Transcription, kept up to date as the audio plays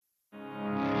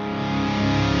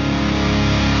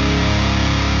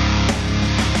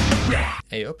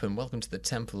up and welcome to the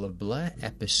Temple of Blair,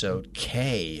 episode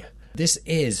K. This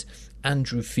is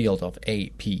Andrew Field of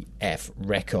APF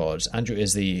Records. Andrew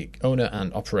is the owner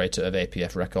and operator of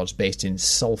APF Records based in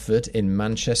Salford in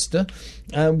Manchester.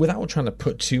 Without trying to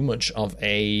put too much of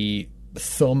a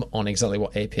thumb on exactly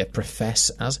what APF profess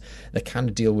as, they kind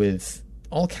of deal with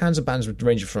all kinds of bands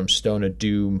ranging from stoner,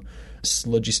 doom,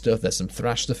 sludgy stuff. There's some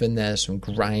thrash stuff in there, some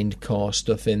grindcore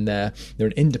stuff in there. They're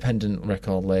an independent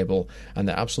record label, and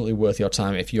they're absolutely worth your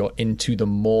time if you're into the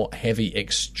more heavy,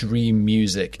 extreme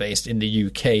music based in the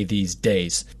UK these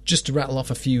days. Just to rattle off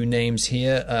a few names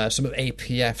here, some of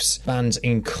APF's bands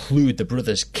include the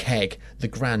Brothers Keg, The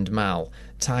Grand Mal,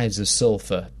 Tides of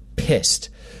Sulphur, Pissed,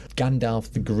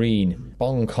 Gandalf the Green,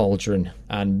 Bong Cauldron,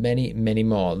 and many, many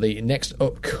more. The next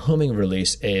upcoming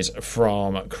release is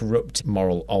from Corrupt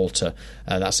Moral Altar.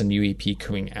 That's a new EP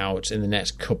coming out in the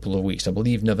next couple of weeks, I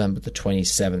believe November the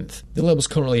 27th. The label's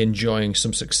currently enjoying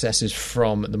some successes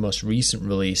from the most recent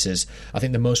releases. I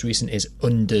think the most recent is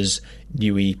Under's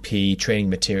new EP, Training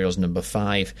Materials number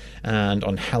 5, and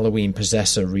on Halloween,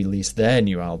 Possessor released their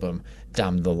new album,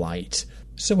 Damn the Light.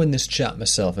 So in this chat,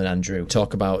 myself and Andrew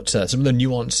talk about some of the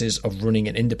nuances of running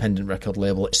an independent record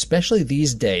label, especially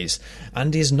these days.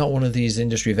 Andy is not one of these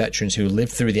industry veterans who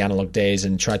lived through the analog days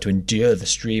and tried to endure the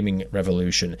streaming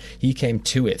revolution. He came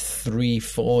to it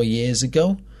 3-4 years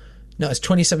ago. No, it's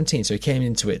 2017, so he came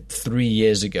into it 3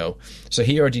 years ago. So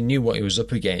he already knew what he was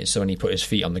up against, so when he put his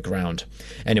feet on the ground.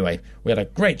 Anyway, we had a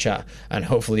great chat, and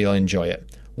hopefully you'll enjoy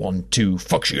it. 1, 2,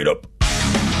 fuck shit up!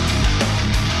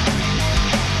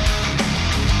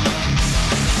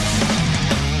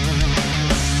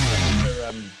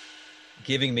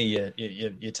 Giving me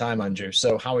your time, Andrew.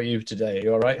 So how are you today? Are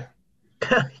you all right?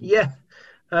 Yeah,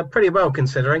 pretty well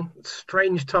considering.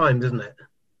 Strange times, isn't it?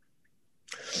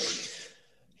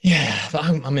 Yeah, but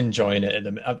I'm enjoying it.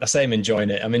 I say I'm enjoying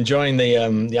it. I'm enjoying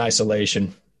the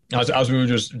isolation. As we were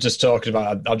just talking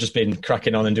about, I've just been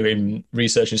cracking on and doing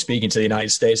research and speaking to the United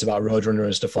States about Roadrunner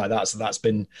and stuff like that. So that's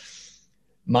been...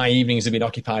 my evenings have been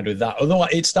occupied with that. Although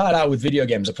it started out with video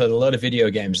games. I played a lot of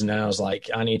video games, and then I was like,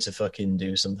 I need to fucking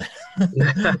do something.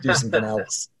 Do something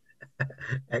else.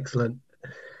 Excellent.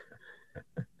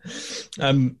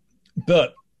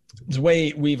 But the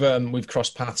way we've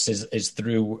crossed paths is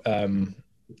through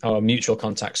our mutual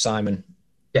contact, Simon.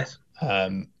 Yes.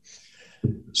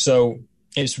 So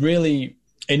it's really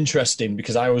interesting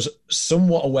because I was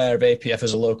somewhat aware of APF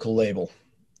as a local label,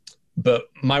 but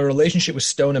my relationship with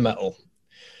stoner metal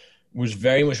was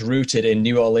very much rooted in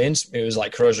New Orleans. It was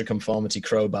like Corrosion of Conformity,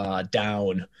 Crowbar,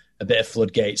 Down, a bit of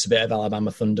Floodgates, a bit of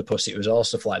Alabama Thunderpussy. It was all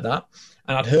stuff like that.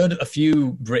 And I'd heard a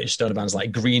few British stoner bands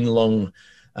like Green Lung,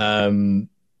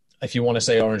 if you want to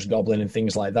say Orange Goblin and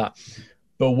things like that.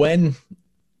 But when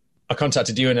I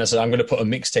contacted you and I said, I'm going to put a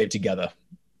mixtape together,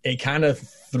 it kind of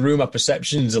threw my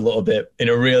perceptions a little bit in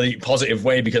a really positive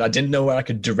way because I didn't know where I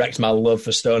could direct my love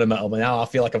for stoner metal. But now I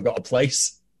feel like I've got a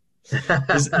place.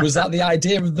 Was that the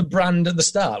idea of the brand at the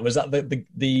start? Was that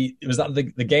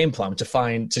the game plan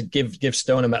to give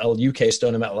stoner metal, UK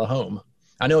stoner metal, a home?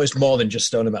 I know it's more than just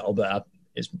stoner metal, but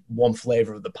it's one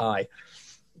flavour of the pie.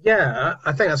 Yeah,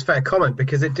 I think that's a fair comment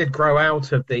because it did grow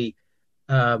out of the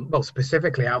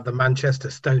specifically out of the Manchester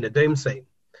stoner doom scene.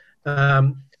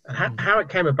 How it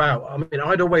came about, I mean,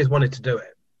 I'd always wanted to do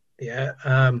it. Yeah,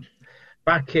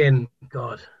 back in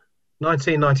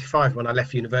 1995, when I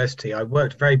left university, I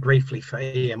worked very briefly for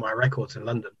EMI Records in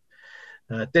London.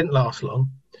 Didn't last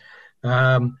long,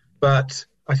 but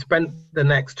I spent the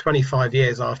next 25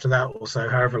 years after that, or so,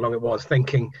 however long it was,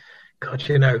 thinking, God,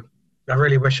 I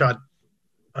really wish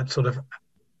I'd sort of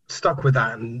stuck with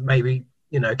that and maybe,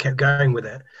 kept going with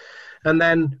it. And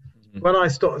then when I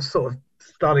sort of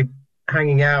started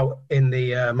hanging out in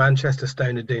the Manchester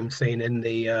stoner doom scene in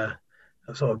the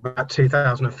sort of about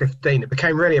 2015, it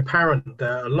became really apparent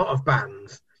that a lot of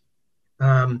bands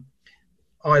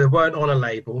either weren't on a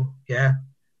label,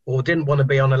 or didn't want to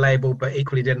be on a label, but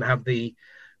equally didn't have the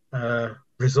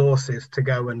resources to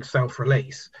go and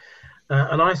self-release.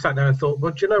 And I sat there and thought,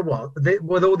 well, do you know what?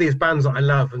 With all these bands that I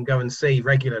love and go and see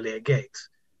regularly at gigs,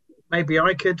 maybe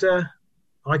I could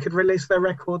release their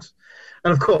records.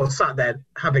 And of course, sat there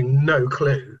having no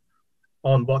clue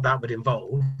on what that would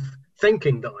involve,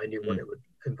 thinking that I knew what it would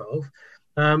involve.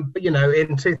 But,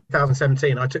 in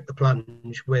 2017, I took the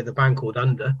plunge with a band called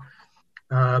Under,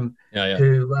 who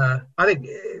I think,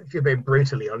 if you're being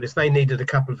brutally honest, they needed a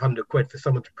couple of £100 for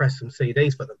someone to press some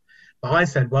CDs for them. But I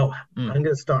said, well, I'm going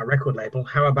to start a record label.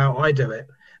 How about I do it?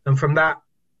 And from that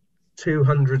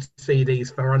 200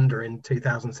 CDs for Under in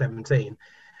 2017,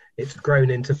 it's grown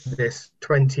into this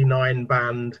 29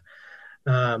 band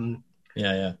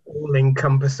Yeah.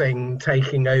 all-encompassing,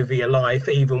 taking over your life,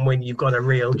 even when you've got a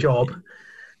real job.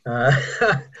 Uh,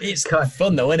 It's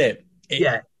fun though, isn't it?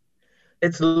 yeah,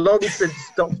 it's long since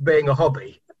stopped being a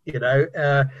hobby.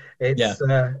 Yeah.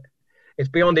 It's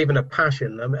beyond even a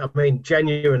passion. I mean,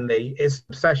 genuinely, it's an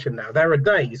obsession now. There are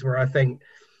days where I think,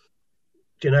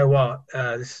 do you know what?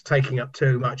 This is taking up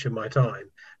too much of my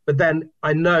time. But then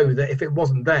I know that if it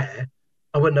wasn't there,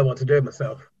 I wouldn't know what to do with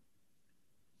myself.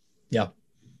 Yeah.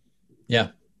 Yeah.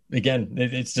 Again,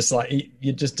 it's just like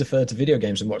you just defer to video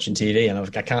games and watching TV, and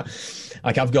I can't.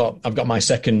 Like I've got my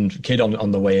second kid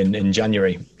on the way in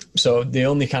January, so the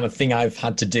only kind of thing I've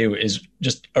had to do is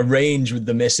just arrange with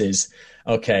the missus.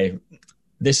 Okay,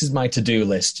 this is my to-do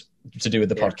list to do with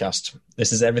the podcast.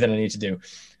 This is everything I need to do,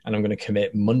 and I'm going to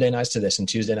commit Monday nights to this and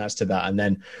Tuesday nights to that, and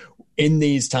then in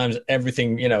these times,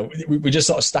 everything we just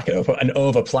sort of stack it up and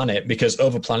over plan it, because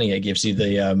over planning it gives you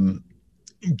the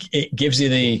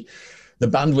the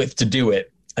bandwidth to do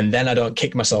it, and then I don't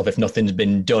kick myself if nothing's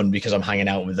been done because I'm hanging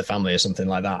out with the family or something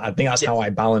like that. I think that's how I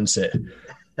balance it.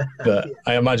 But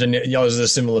I imagine yours is a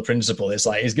similar principle. It's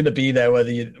like it's going to be there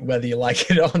whether you like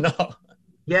it or not.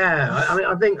 Yeah,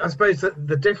 I suppose that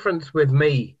the difference with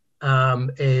me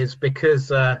is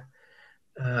because I'm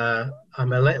a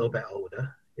little bit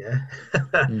older. Yeah,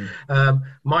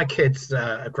 my kids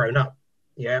are grown up.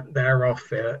 Yeah, they're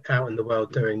off out in the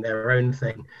world doing their own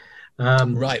thing.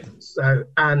 Right. So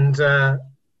as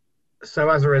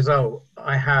a result,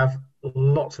 I have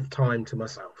lots of time to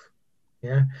myself.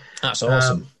 Yeah, that's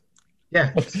awesome.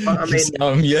 Yeah, I mean,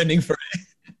 I'm yearning for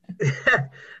it.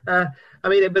 I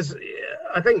mean,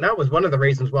 I think that was one of the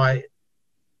reasons why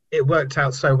it worked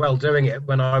out so well doing it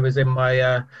when I was in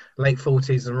my late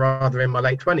 40s and rather in my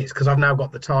late 20s, because I've now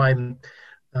got the time.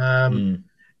 The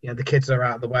kids are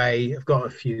out of the way. I've got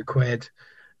a few quid.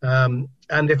 And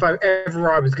if I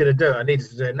was going to do it, I needed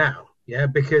to do it now. Yeah,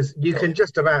 because you can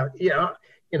just about,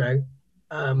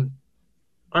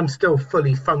 I'm still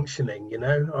fully functioning,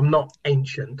 I'm not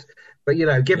ancient, but,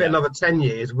 give it another 10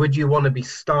 years. Would you want to be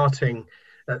starting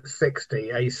at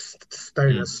 60, a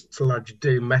stoner sludge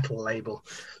doom metal label?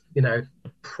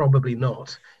 Probably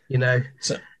not,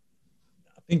 So I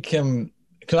think,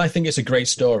 because I think it's a great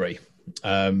story.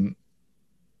 I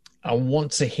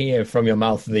want to hear from your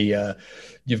mouth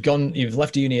you've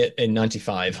left uni in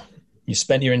 95. You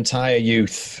spent your entire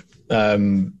youth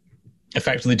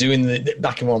effectively doing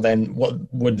back in what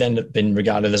would then have been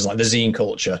regarded as like the zine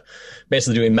culture,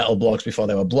 basically doing metal blogs before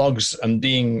there were blogs, and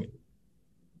being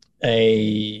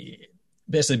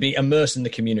immersed in the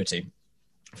community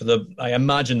for I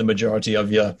imagine the majority of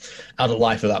your adult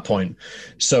life at that point.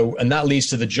 So, and that leads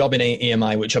to the job in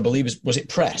EMI, which I believe was it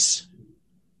press?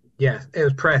 Yeah, it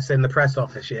was press, in the press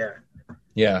office, yeah.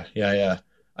 Yeah.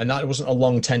 And that wasn't a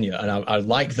long tenure. And I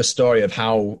like the story of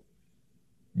how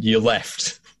you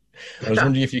left. I was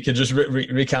wondering if you could just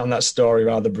recount that story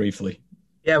rather briefly.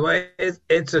 Yeah, well,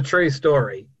 it's a true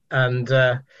story. And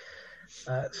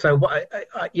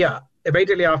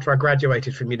immediately after I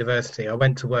graduated from university, I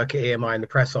went to work at EMI in the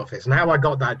press office. And how I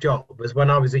got that job was when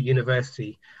I was at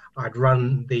university, I'd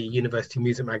run the university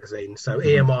music magazine. So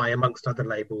EMI, amongst other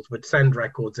labels, would send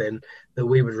records in that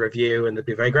we would review, and they'd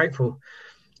be very grateful.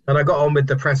 And I got on with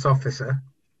the press officer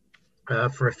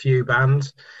for a few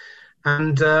bands.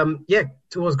 And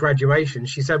towards graduation,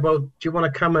 she said, well, do you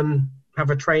want to come and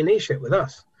have a traineeship with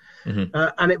us?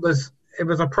 And it was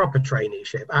a proper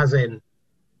traineeship, as in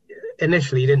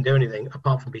initially you didn't do anything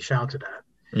apart from be shouted at.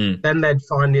 Then they'd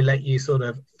finally let you sort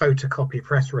of photocopy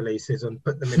press releases and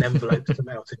put them in envelopes to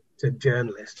mail to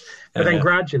journalists. But then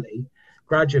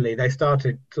gradually they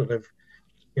started sort of,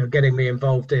 getting me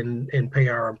involved in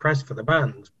PR and press for the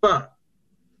bands. But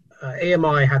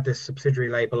EMI had this subsidiary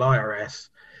label, IRS.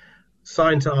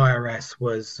 Signed to IRS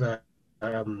was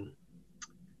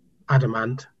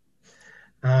Adamant.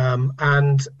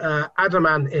 And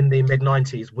Adamant in the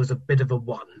mid-90s was a bit of a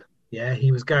one. Yeah,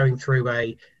 he was going through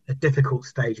a difficult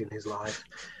stage in his life.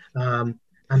 And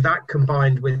that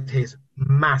combined with his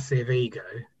massive ego,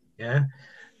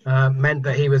 meant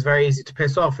that he was very easy to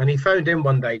piss off. And he phoned in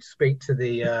one day to speak to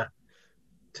the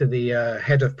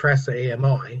head of press at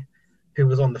EMI, who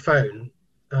was on the phone.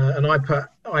 And I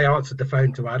answered the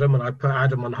phone to Adam, and I put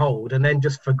Adam on hold, and then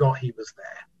just forgot he was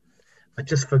there. I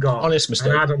just forgot. Honest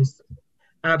mistake. And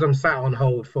Adam sat on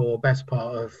hold for best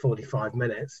part of 45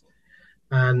 minutes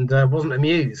and wasn't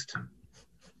amused.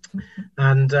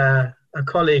 And a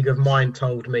colleague of mine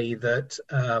told me that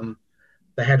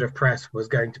the head of press was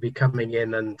going to be coming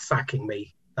in and sacking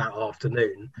me that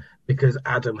afternoon because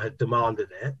Adam had demanded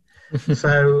it.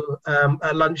 So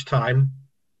at lunchtime,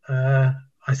 I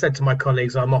said to my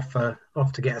colleagues, I'm off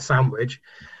to get a sandwich.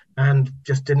 and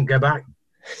just didn't go back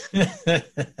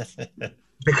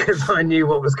because I knew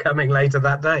what was coming later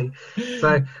that day.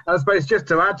 So I suppose just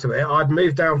to add to it, I'd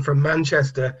moved down from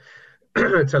Manchester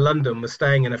to London, was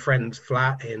staying in a friend's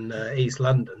flat in East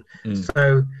London.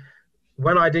 So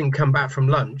when I didn't come back from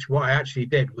lunch, what I actually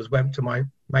did was went to my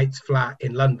mate's flat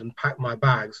in London, packed my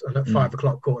bags, and at 5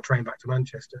 o'clock caught a train back to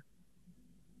Manchester.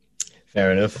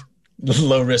 Fair enough.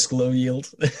 Low risk, low yield.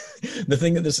 The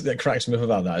thing that cracks me up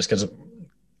about that is because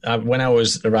when I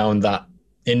was around that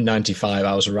in 95,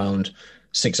 I was around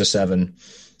 6 or 7.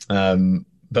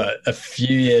 But a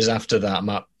few years after that,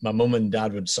 my mum and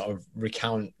dad would sort of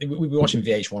recount. We'd be watching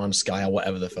VH1 on Sky or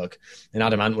whatever the fuck, and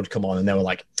Adam Ant would come on, and they were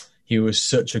like, "He was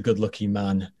such a good-looking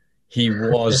man. He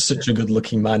was such a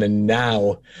good-looking man." And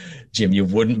now, Jim, you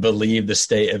wouldn't believe the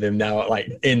state of him now, like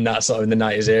in that sort of in the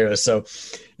 90s era. So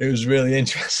it was really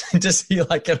interesting to see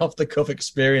like an off-the-cuff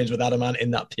experience with Adam Ant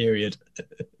in that period.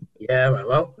 Yeah,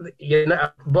 well,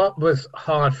 what was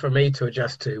hard for me to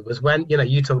adjust to was when,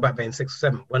 you talk about being 6 or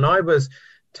 7. When I was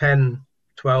 10,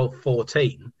 12,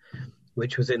 14,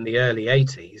 which was in the early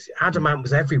 80s, Adam Ant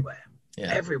was everywhere.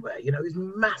 Yeah. Everywhere. He was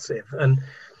massive. And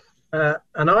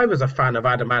I was a fan of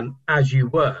Adam Ant, as you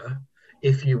were,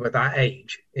 if you were that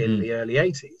age in the early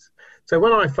 80s. So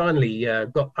when I finally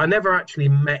I never actually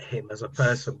met him as a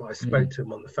person, but I spoke to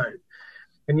him on the phone.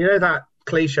 And that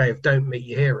cliche of don't meet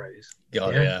your heroes.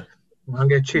 Yeah. I'm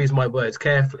going to choose my words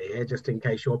carefully here, just in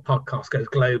case your podcast goes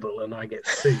global and I get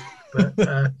sued.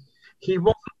 But he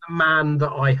wasn't the man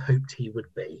that I hoped he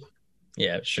would be.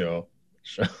 Yeah, sure.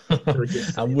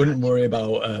 I wouldn't worry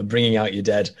about bringing out your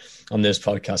dead on this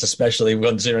podcast, especially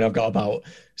considering I've got about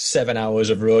 7 hours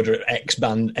of ex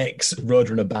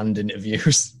Roadrunner band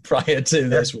interviews prior to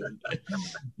this one.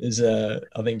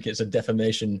 I think it's a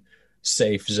defamation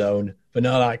safe zone, but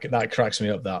no, that cracks me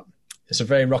up. That it's a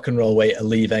very rock and roll way to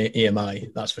leave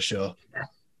EMI, that's for sure.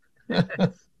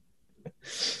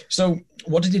 So,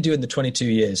 what did you do in the 22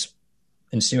 years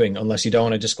ensuing? Unless you don't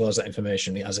want to disclose that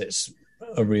information, as it's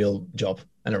a real job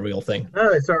and a real thing. No,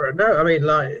 it's all right. No, I mean,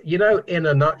 in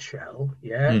a nutshell,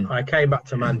 I came back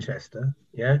to Manchester,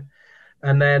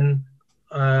 and then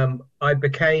I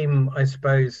became, I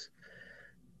suppose,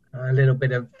 a little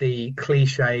bit of the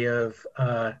cliche of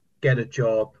get a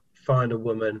job, find a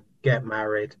woman, get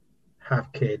married,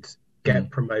 have kids, get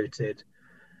promoted,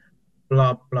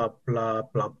 blah, blah, blah,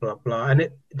 blah, blah, blah. And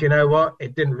do you know what?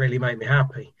 It didn't really make me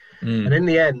happy. And in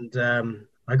the end,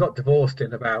 I got divorced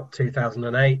in about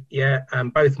 2008,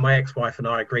 and both my ex-wife and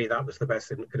I agree that was the best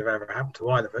thing that could have ever happened to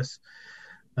either of us.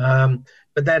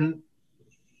 But then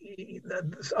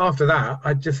after that,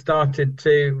 I just started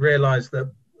to realise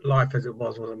that life as it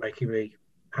wasn't making me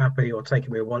happy or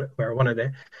taking me where I wanted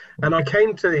it. And I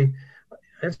came to,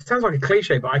 it sounds like a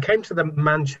cliche, but I came to the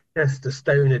Manchester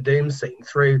Stoner Doom scene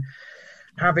through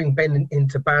having been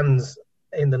into bands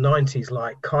in the 90s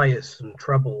like Caius and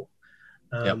Trouble,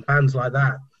 bands like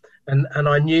that. And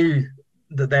I knew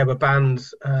that there were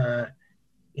bands, like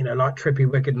Trippy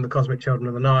Wicked and the Cosmic Children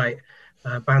of the Night,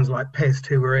 bands like Pissed,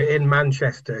 who were in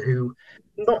Manchester, who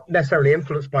not necessarily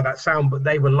influenced by that sound, but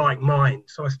they were like mine.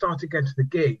 So I started going to the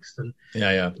gigs and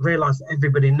realised that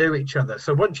everybody knew each other.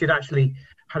 So once you'd actually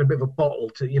had a bit of a bottle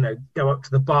to, go up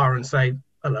to the bar and say,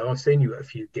 hello, I've seen you at a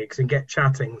few gigs, and get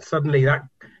chatting, suddenly that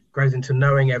grows into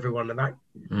knowing everyone, and that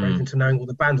grows into knowing all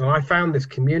the bands. And I found this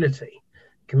community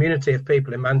of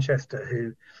people in Manchester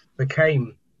who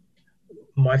became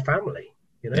my family,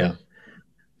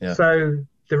 So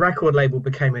the record label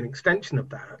became an extension of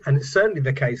that. And it's certainly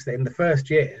the case that in the first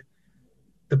year,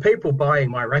 the people buying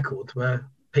my records were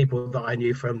people that I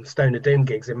knew from Stoner Doom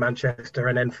gigs in Manchester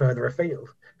and then further afield.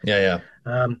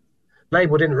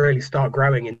 Label didn't really start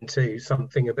growing into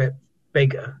something a bit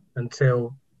bigger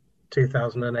until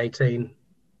 2018.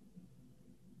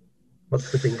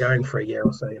 Once we've been going for a year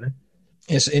or so,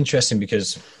 It's interesting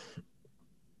because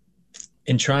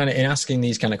in asking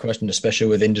these kind of questions, especially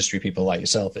with industry people like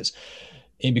yourself,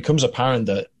 it becomes apparent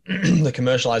that the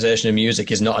commercialization of music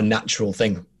is not a natural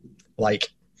thing.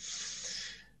 Like,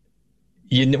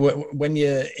 when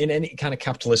you're in any kind of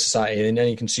capitalist society, in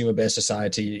any consumer-based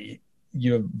society,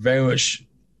 you're very much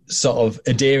sort of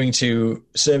adhering to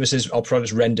services or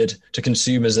products rendered to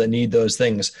consumers that need those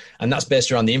things. And that's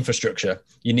based around the infrastructure.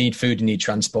 You need food, you need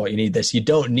transport, you need this. You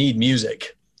don't need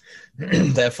music.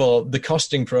 Therefore, the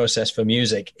costing process for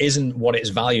music isn't what it's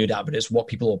valued at, but it's what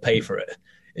people will pay for it.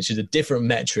 It's just a different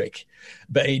metric,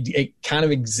 but it kind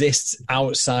of exists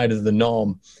outside of the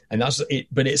norm. And that's it.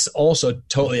 But it's also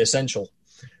totally essential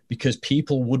because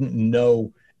people wouldn't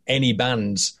know any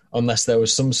bands unless there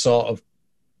was some sort of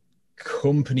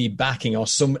company backing or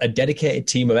a dedicated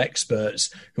team of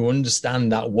experts who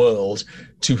understand that world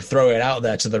to throw it out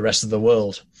there to the rest of the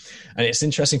world. And it's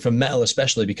interesting for metal,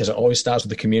 especially because it always starts with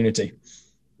the community.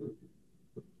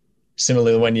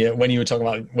 Similarly, when you were talking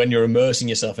about when you're immersing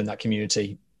yourself in that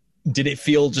community, did it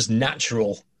feel just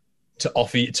natural to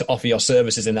offer your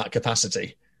services in that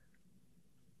capacity?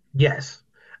 Yes.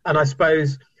 And I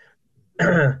suppose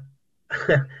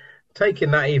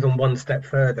taking that even one step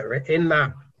further, in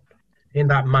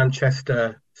that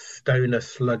Manchester stoner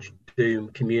sludge doom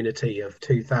community of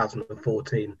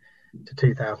 2014 to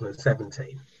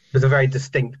 2017, was a very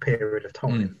distinct period of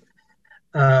time.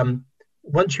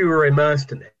 Once you were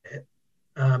immersed in it,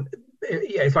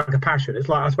 it's like a passion. It's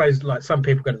like, I suppose, like some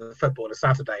people go to the football on a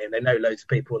Saturday and they know loads of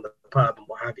people in the pub and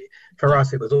what have you. For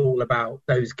us, it was all about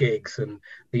those gigs and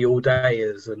the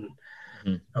all-dayers and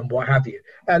what have you.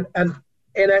 And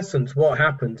in essence, what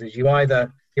happens is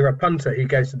you're a punter who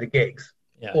goes to the gigs,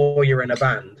 or you're in a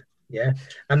band,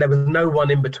 and there was no one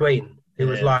in between. It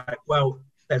was like, well,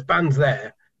 there's bands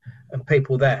there and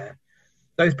people there.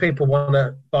 Those people want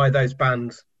to buy those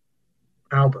bands'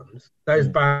 albums. Those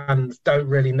bands don't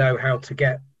really know how to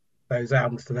get those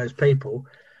albums to those people.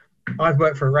 I've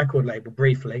worked for a record label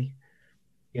briefly.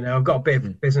 I've got a bit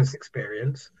of business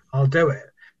experience. I'll do it.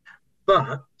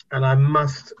 But, and I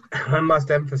must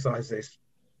emphasize this,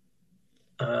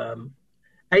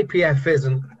 APF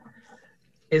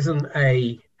isn't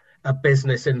a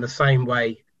business in the same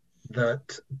way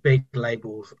that big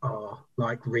labels are,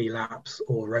 like Relapse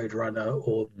or Roadrunner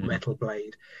or Metal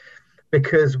Blade,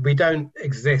 because we don't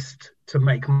exist to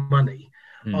make money.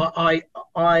 There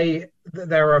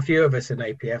are a few of us in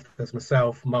APF. There's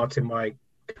myself, Martin, my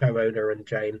co-owner, and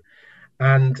Jane,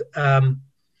 and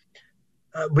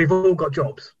we've all got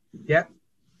jobs.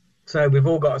 So we've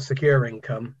all got a secure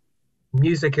income.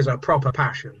 Music is a proper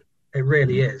passion. It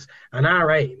really is. And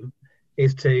our aim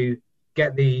is to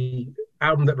get the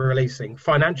album that we're releasing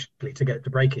financially to get to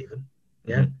break even.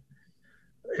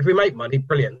 If we make money,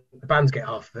 brilliant. The bands get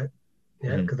half of it.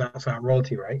 Because that's our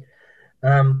royalty rate.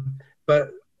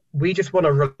 But we just want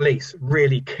to release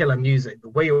really killer music that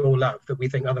we all love, that we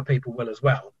think other people will as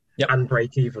well, and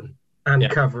break even and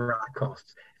cover our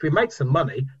costs. If we make some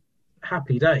money,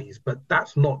 happy days, but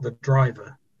that's not the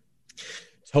driver.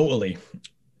 Totally.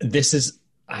 This is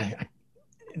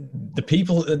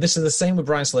this is the same with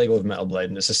Brian Slagle with Metal Blade,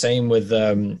 and it's the same with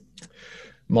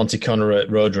Monty Connor at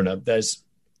Roadrunner.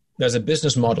 There's a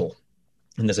business model.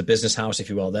 And there's a business house, if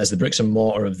you will. There's the bricks and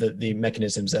mortar of the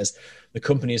mechanisms. There's the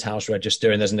company's house register,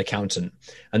 and there's an accountant.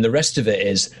 And the rest of it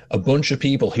is a bunch of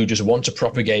people who just want to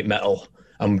propagate metal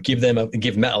and give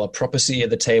metal a proper seat at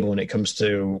the table when it comes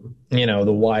to,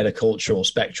 the wider cultural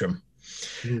spectrum.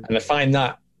 And I find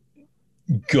that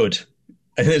good,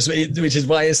 which is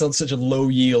why it's on such a low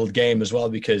yield game as well,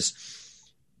 because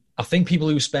I think people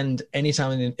who spend any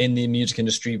time in the music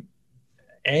industry,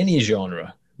 any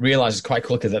genre, realizes quite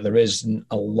quickly that there is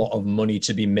a lot of money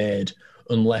to be made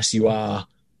unless you are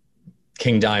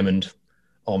King Diamond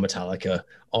or Metallica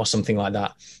or something like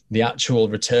that. The actual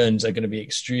returns are going to be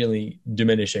extremely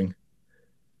diminishing.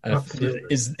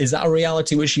 Is that a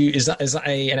reality which is that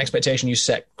an expectation you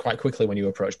set quite quickly when you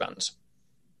approach bands?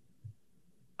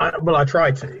 I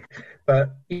try to,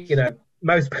 but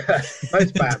most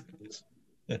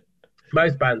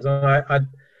bands,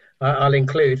 I'll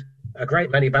include a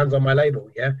great many bands on my label,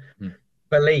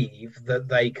 believe that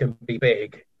they can be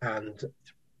big and,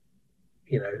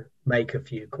 make a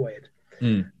few quid.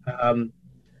 And,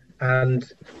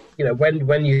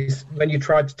 when you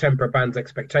try to temper a band's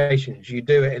expectations, you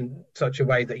do it in such a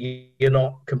way that you're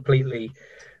not completely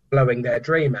blowing their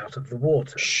dream out of the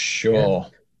water. Sure.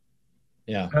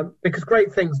 Yeah. Because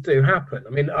great things do happen. I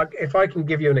mean, if I can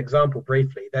give you an example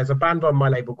briefly, there's a band on my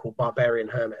label called Barbarian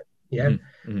Hermit.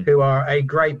 Who are a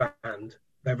great band.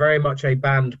 They're very much a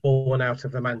band born out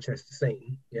of the Manchester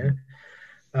scene.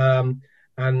 And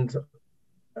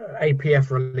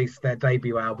APF released their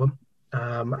debut album,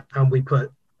 and we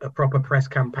put a proper press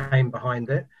campaign behind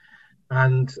it,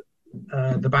 and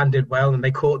the band did well, and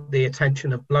they caught the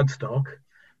attention of Bloodstock,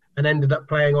 and ended up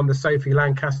playing on the Sophie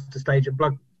Lancaster stage at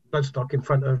Bloodstock in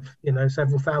front of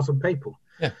several thousand people.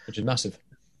 Yeah, which is massive.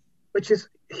 Which is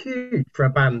huge for a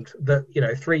band that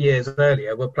 3 years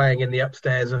earlier were playing in the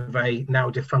upstairs of a now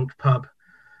defunct pub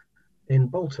in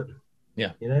Bolton.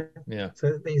 So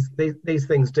these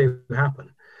things do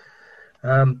happen.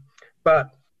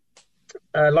 But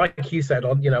like you said,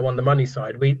 on the money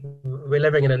side, we're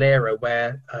living in an era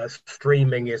where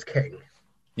streaming is king.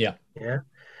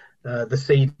 The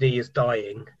CD is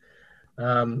dying.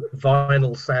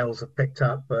 Vinyl sales have picked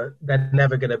up, but they're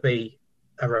never going to be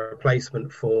a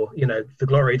replacement for, the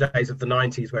glory days of the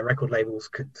 90s where record labels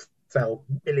could sell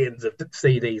millions of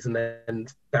CDs and then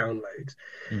downloads.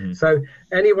 Mm-hmm. So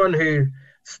anyone who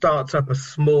starts up a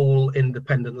small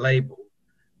independent label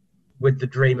with the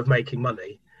dream of making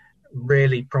money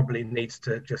really probably needs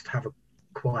to just have a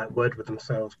quiet word with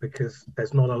themselves, because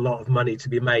there's not a lot of money to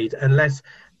be made unless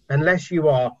you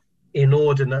are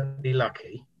inordinately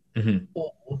lucky, mm-hmm.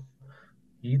 or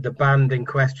the band in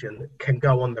question can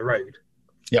go on the road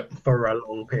for a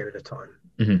long period of time.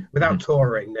 Mm-hmm. Without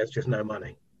touring, there's just no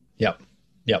money. Yep.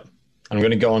 I'm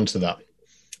going to go on to that.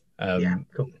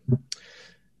 Cool.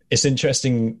 It's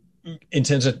interesting in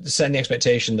terms of setting the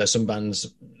expectation that some bands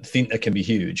think they can be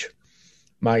huge.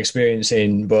 My experience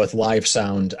in both live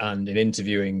sound and in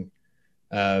interviewing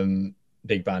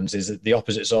big bands is that the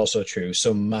opposite is also true.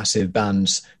 Some massive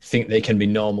bands think they can be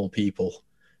normal people,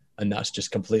 and that's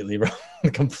just completely wrong,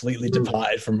 completely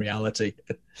departed from reality.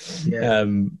 Yeah.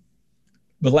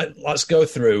 But let's go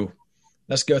through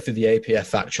the APF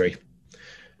factory.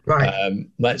 Right.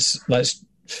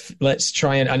 Let's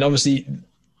try and obviously,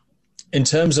 in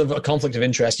terms of a conflict of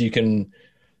interest, you can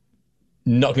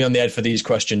knock me on the head for these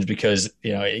questions, because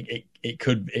it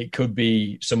could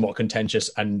be somewhat contentious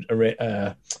and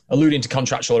alluding to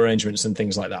contractual arrangements and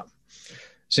things like that.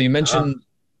 So you mentioned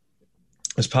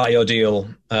as part of your deal,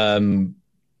 the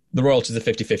royalties are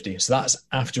 50-50. So that's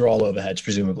after all overheads,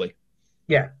 presumably.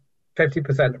 Yeah,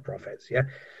 50% of profits. Yeah,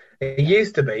 it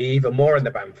used to be even more in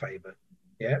the band favour.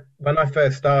 Yeah, when I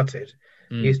first started,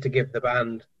 I used to give the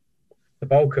band the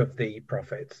bulk of the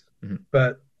profits,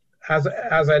 but as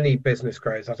any business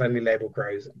grows, as any label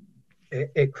grows,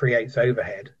 it creates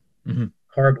overhead. Mm-hmm.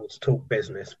 Horrible to talk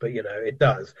business, but it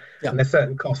does. Yeah. And there's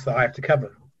certain costs that I have to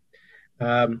cover.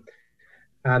 And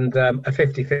a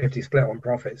 50-50 split on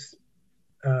profits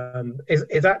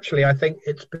is actually, I think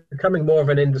it's becoming more of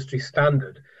an industry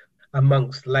standard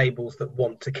amongst labels that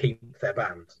want to keep their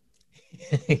bands.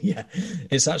 Yeah,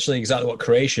 it's actually exactly what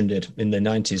Creation did in the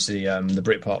 90s, the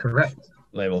Britpop Correct.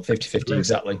 label, 50-50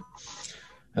 exactly.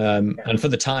 And for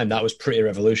the time, that was pretty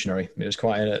revolutionary. It was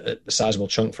quite a sizable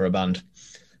chunk for a band,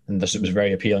 and thus it was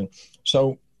very appealing.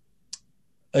 So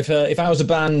if I was a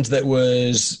band that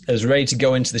was ready to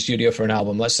go into the studio for an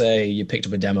album, let's say you picked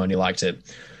up a demo and you liked it,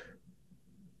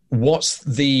 what's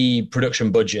the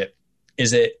production budget?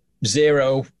 Is it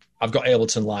zero? I've got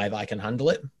Ableton Live, I can handle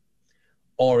it.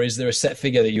 Or is there a set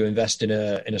figure that you invest in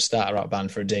a starter out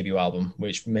band for a debut album,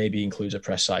 which maybe includes a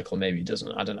press cycle, maybe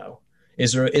doesn't? I don't know.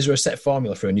 Is there a set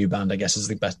formula for a new band, I guess, is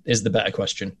the better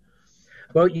question.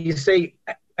 Well, you see,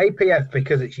 APF,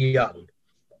 because it's young,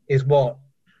 is what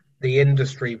the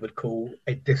industry would call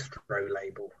a distro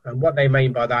label. And what they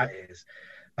mean by that is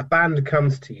a band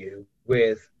comes to you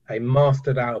with a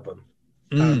mastered album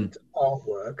and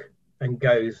artwork and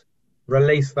goes,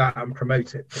 release that and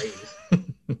promote it, please.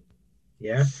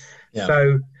 Yeah.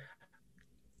 So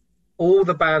all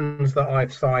the bands that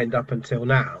I've signed up until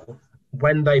now,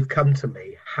 when they've come to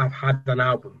me, have had an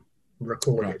album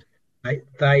recorded. Right.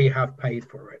 They have paid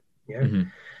for it. Yeah.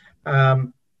 Mm-hmm.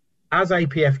 As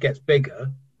APF gets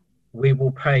bigger, we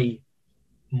will pay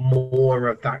more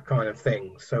of that kind of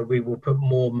thing. So we will put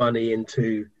more money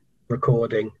into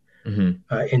recording,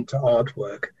 into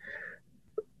artwork.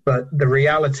 But the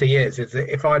reality is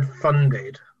that if I'd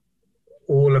funded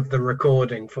all of the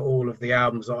recording for all of the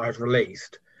albums that I've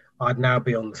released, I'd now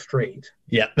be on the street.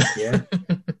 Yeah. Yeah.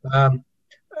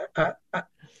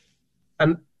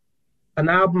 An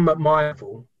album at my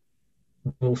level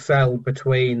will sell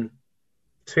between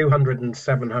 200 and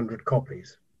 700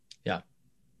 copies. Yeah.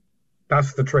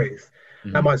 That's the truth.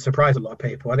 Mm-hmm. That might surprise a lot of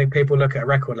people. I think people look at a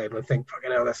record label and think,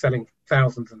 fucking hell, they're selling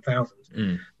thousands and thousands.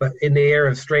 But in the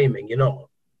era of streaming, you're not.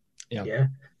 Yeah.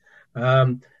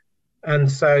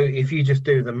 And so if you just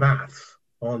do the maths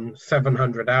on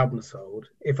 700 albums sold,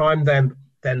 if I'm then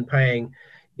paying,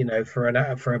 for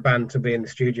a band to be in the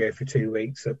studio for 2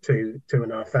 weeks at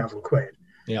 £2,500,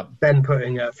 then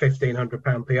putting a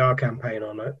 £1,500 PR campaign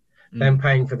on it, then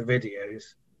paying for the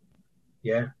videos,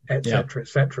 et cetera, et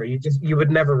cetera. You would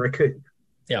never recoup.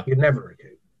 Yeah, you'd never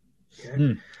recoup.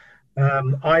 Yeah?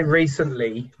 I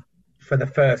recently, for the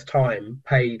first time,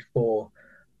 paid for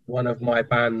one of my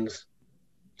bands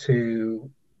to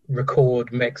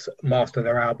record, mix, master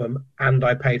their album, and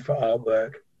I paid for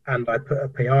artwork, and I put a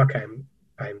PR campaign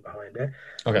behind it.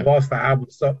 Okay. Whilst that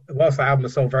album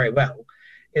sold very well,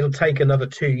 it'll take another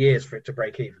 2 years for it to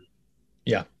break even.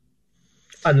 Yeah,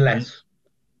 unless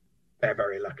they're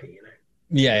very lucky,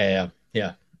 Yeah.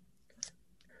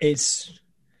 It's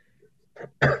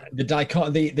the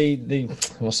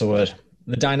what's the word?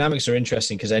 The dynamics are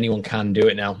interesting because anyone can do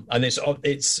it now, and it's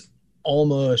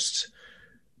almost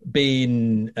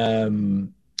been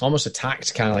almost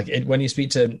attacked, kind of like when you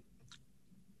speak to,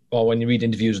 or when you read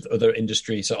interviews with other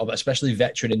industry, sort of especially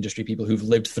veteran industry people who've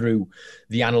lived through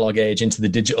the analog age into the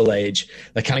digital age,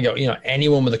 they kind of go,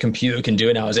 anyone with a computer can do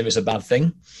it now, as if it's a bad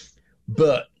thing.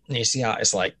 But you see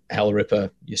artists like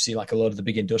Hellripper, you see like a lot of the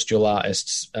big industrial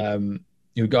artists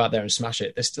who go out there and smash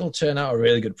it, they still turn out a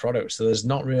really good product. So there's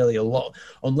not really a lot,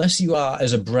 unless you are,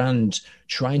 as a brand,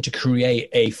 trying to create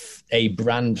a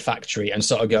brand factory and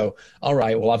sort of go, all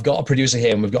right, well, I've got a producer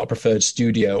here and we've got a preferred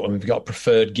studio and we've got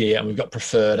preferred gear and we've got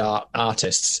preferred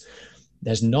artists.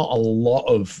 There's not a lot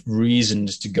of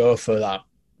reasons to go for that,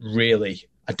 really,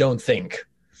 I don't think.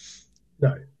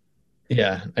 No.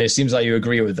 Yeah, it seems like you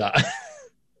agree with that.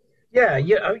 Yeah,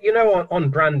 on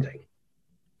branding,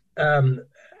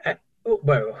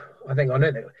 well, I think I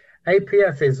know that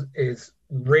APF is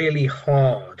really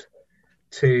hard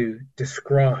to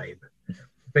describe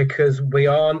because we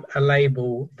aren't a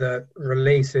label that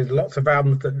releases lots of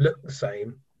albums that look the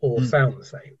same or sound the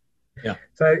same. Yeah.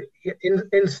 So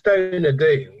in Stoner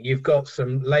Doom, you've got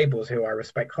some labels who I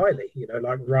respect highly,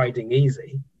 like Riding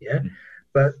Easy, yeah.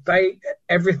 But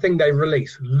everything they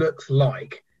release looks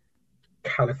like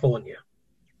California.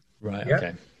 Right. Yeah?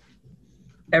 Okay.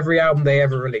 Every album they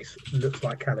ever release looks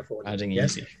like California. Riding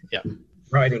Easy. Yeah.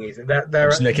 Riding Easy. There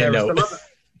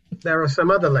are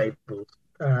some other labels.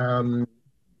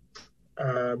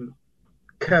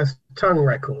 Cursed Tongue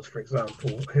Records, for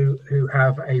example, who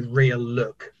have a real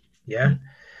look. Yeah.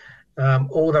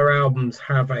 All their albums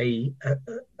have an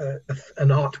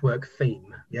artwork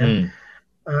theme. Yeah.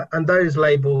 And those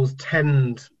labels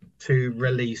tend to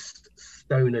release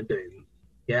Stoner Doom.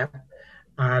 Yeah.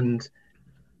 And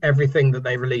everything that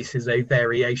they release is a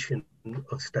variation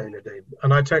of Stoner Doom.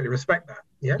 And I totally respect that.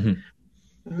 Yeah.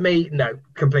 Me, no,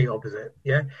 complete opposite.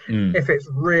 Yeah. If it's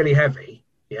really heavy,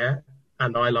 yeah,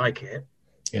 and I like it,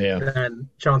 then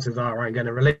chances are I'm going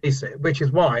to release it, which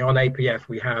is why on APF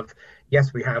we have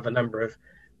a number of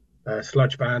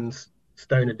sludge bands,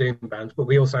 Stoner Doom bands, but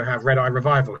we also have Red Eye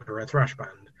Revival, who are a thrash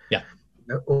band. Yeah.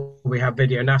 Or we have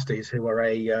Video Nasties, who are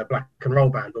a black and roll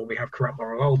band, or we have Corrupt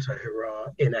Moral Altar, who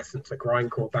are in essence a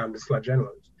grindcore band with sludge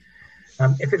elements.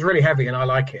 If it's really heavy and I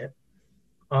like it,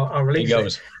 I'll release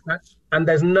it. And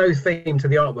there's no theme to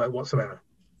the artwork whatsoever.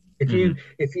 If you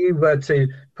were to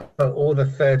put all the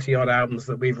 30 odd albums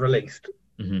that we've released,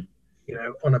 on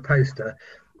a poster,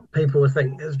 people would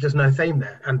think there's just no theme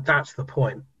there, and that's the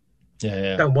point.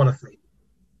 Yeah. Don't want a theme.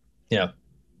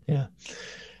 Yeah.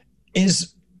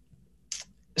 Is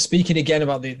speaking again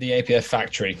about the APF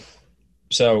factory.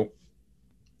 So,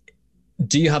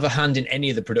 do you have a hand in any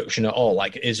of the production at all?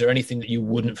 Like, is there anything that you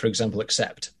wouldn't, for example,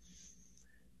 accept?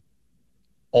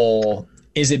 Or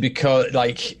is it because,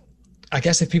 like, I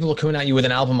guess if people are coming at you with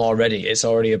an album already, it's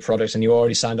already a product and you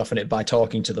already signed off on it by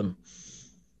talking to them?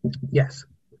 Yes.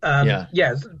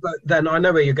 Yes, but then I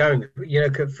know where you're going.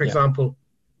 For example,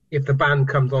 if the band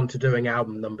comes on to doing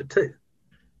album number 2.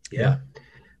 I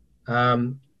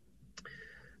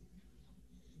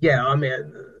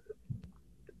mean,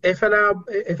 if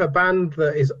a band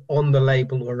that is on the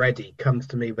label already comes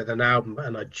to me with an album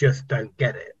and I just don't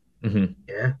get it,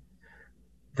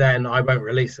 then I won't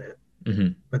release it.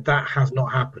 But that has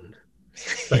not happened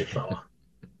so far.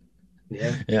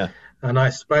 And I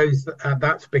suppose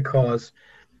that's because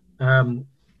the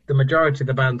majority of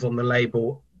the bands on the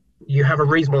label, you have a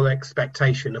reasonable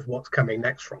expectation of what's coming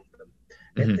next from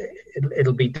them.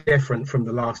 It'll be different from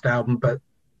the last album, but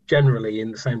generally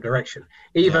in the same direction.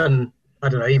 Even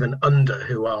Under,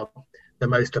 who are the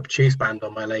most obtuse band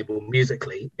on my label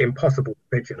musically, impossible to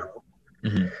pigeonhole.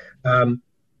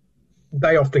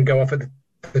 They often go off at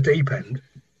the deep end,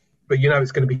 but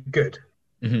it's going to be good.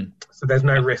 So there's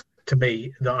no risk to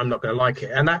me that I'm not going to like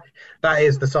it, and that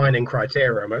is the signing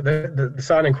criteria. The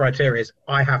signing criteria is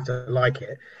I have to like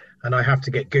it, and I have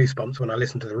to get goosebumps when I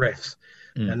listen to the riffs.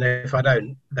 And if I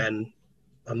don't, then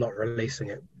I'm not releasing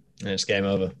it. And it's game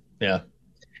over. Yeah,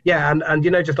 and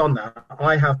just on that,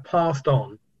 I have passed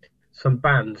on some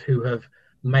bands who have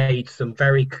made some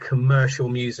very commercial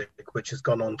music, which has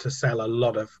gone on to sell a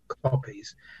lot of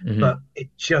copies, but it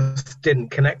just didn't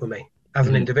connect with me as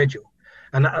an individual.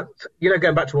 And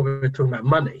going back to what we were talking about,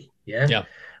 money,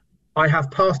 I have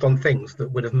passed on things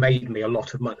that would have made me a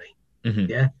lot of money,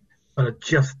 but I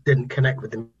just didn't connect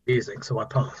with the music, so I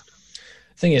passed.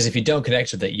 Thing is, if you don't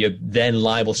connect with it, you're then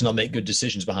liable to not make good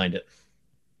decisions behind it.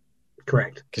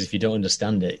 Correct. Because if you don't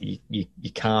understand it,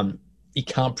 you can't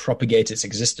propagate its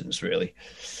existence, really.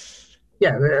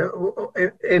 Yeah,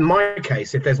 in my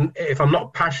case, if I'm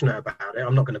not passionate about it,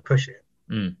 I'm not going to push it.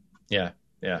 Yeah.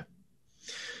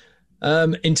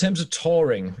 In terms of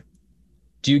touring,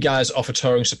 Do you guys offer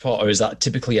touring support, or is that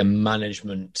typically a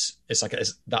management?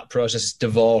 That process is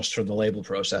divorced from the label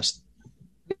process.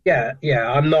 Yeah.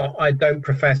 I don't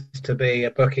profess to be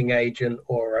a booking agent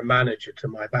or a manager to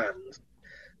my bands.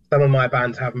 Some of my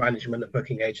bands have management and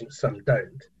booking agents, some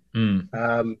don't.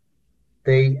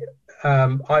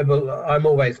 I'm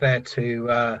always there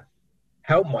to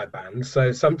help my bands.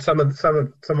 So some of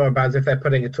my bands, if they're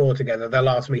putting a tour together, they'll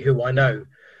ask me who I know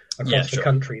across the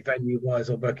country, venue wise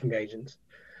or booking agents.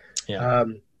 Yeah.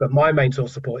 But my main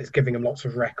source of support is giving them lots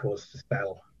of records to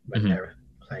sell when they're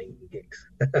playing gigs.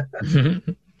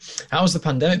 How's the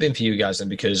pandemic been for you guys then?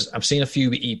 Because I've seen a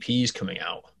few EPs coming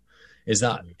out. Is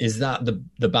that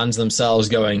the bands themselves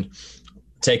going,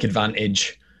 take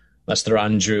advantage? Let's throw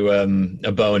Andrew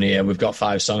a bone here. We've got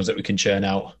 5 songs that we can churn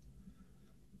out.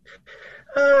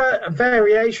 A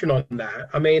variation on that.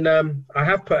 I mean, I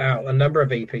have put out a number of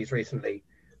EPs recently.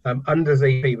 Under's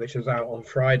EP, which was out on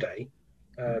Friday,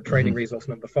 Training Resource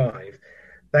number 5.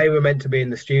 They were meant to be in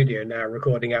the studio now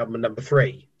recording album number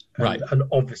 3. Right. And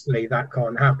obviously that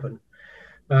can't happen.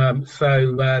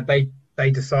 So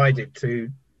they decided to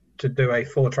do a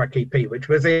 4-track EP, which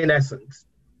was in essence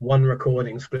one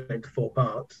recording split into 4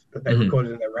 parts that they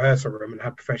recorded in their rehearsal room and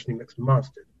had professionally mixed and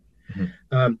mastered.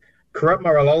 Corrupt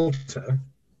Moral Altar,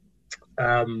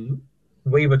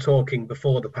 we were talking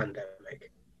before the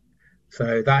pandemic.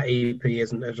 So that EP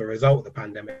isn't as a result of the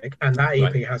pandemic. And that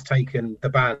EP has taken the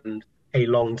band a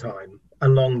long time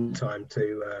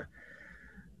to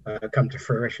come to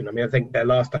fruition. I mean, I think their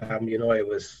last album,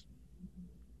 was,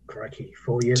 crikey,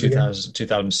 4 years ago?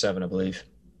 2007, I believe.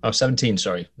 Oh, 17,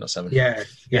 sorry, not 7. Yeah,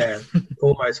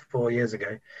 almost 4 years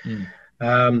ago.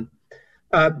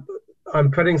 I'm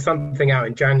putting something out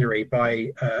in January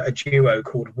by a duo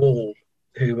called Wall,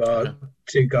 who are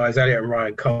 2 guys, Elliot and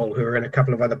Ryan Cole, who are in a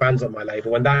couple of other bands on my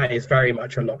label, and that is very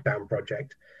much a lockdown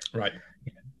project. Right.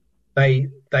 They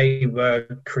were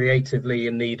creatively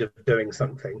in need of doing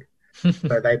something,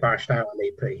 so they bashed out an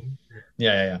EP.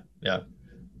 Yeah.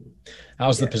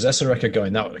 How's the Possessor record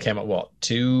going? That came out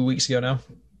 2 weeks ago now.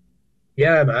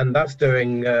 Yeah, man, that's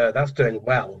doing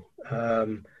well.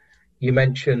 You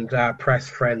mentioned our press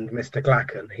friend, Mr.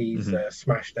 Glacken. He's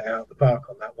smashed it out of the park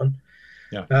on that one.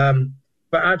 Yeah.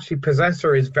 But actually,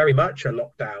 Possessor is very much a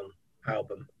lockdown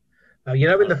album.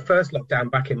 In the first lockdown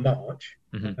back in March,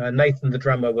 Nathan, the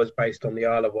drummer, was based on the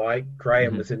Isle of Wight.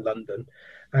 Graham was in London.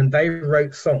 And they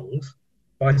wrote songs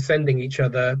by sending each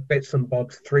other bits and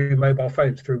bobs through mobile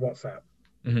phones, through WhatsApp.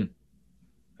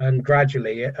 And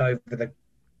gradually, over the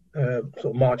sort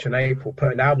of March and April,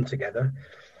 put an album together.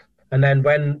 And then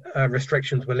when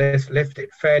restrictions were lifted,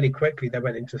 fairly quickly they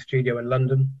went into a studio in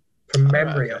London. From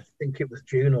memory, I think it was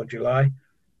June or July.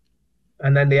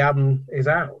 And then the album is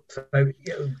out. So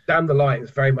down the line,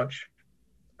 it's very much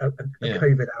a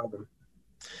COVID album.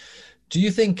 Do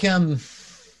you think...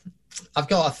 I've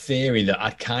got a theory that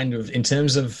I kind of, in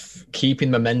terms of keeping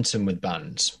momentum with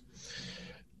bands,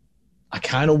 I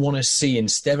kind of want to see,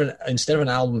 instead of an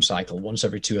album cycle once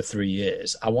every 2 or 3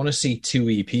 years, I want to see 2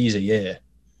 EPs a year.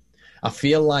 I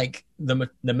feel like the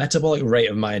metabolic rate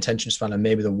of my attention span and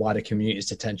maybe the wider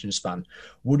community's attention span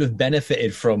would have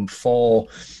benefited from 4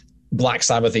 Black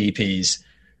Sabbath EPs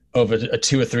over a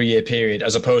 2 or 3 year period,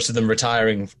 as opposed to them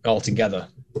retiring altogether.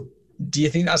 Do you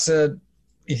think that's a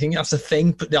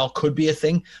thing? There could be a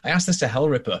thing. I asked this to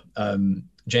Hellripper,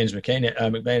 James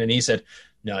McBain, and he said,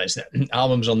 no,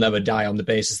 albums will never die, on the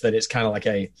basis that it's kind of like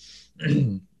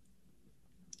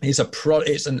it's a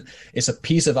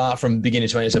piece of art from beginning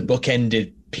to end. It's a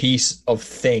bookended piece of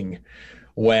thing,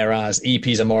 whereas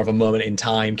EPs are more of a moment in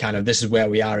time, kind of, this is where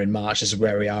we are in March, this is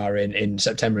where we are in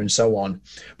September, and so on.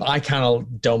 But I kind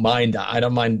of don't mind that. I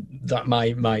don't mind that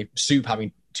my soup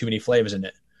having too many flavors in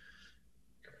it.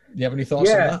 Do you have any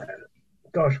thoughts on that?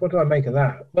 Gosh, what do I make of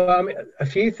that? Well, I mean, a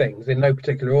few things in no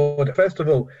particular order. First of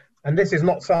all, and this is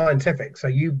not scientific, so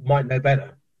you might know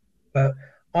better, but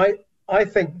I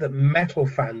think that metal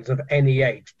fans of any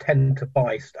age tend to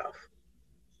buy stuff.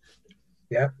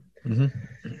 Yeah.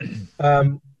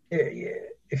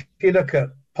 If you look at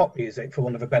pop music, for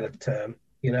want of a better term,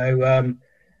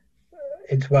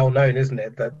 it's well known, isn't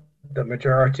it, that the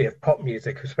majority of pop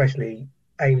music, especially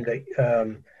aimed at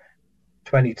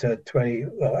 18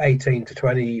 to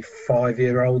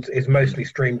 25-year-olds, is mostly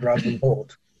streamed rather than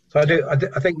bought. So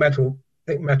I think metal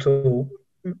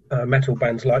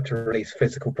bands like to release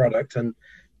physical product, and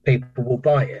people will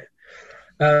buy it.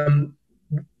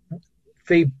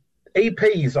 The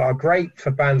EPs are great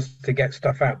for bands to get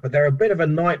stuff out, but they're a bit of a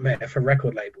nightmare for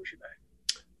record labels,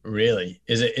 Really?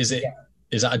 Is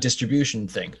that a distribution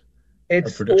thing?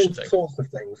 It's all sorts of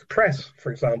things. Press,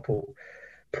 for example,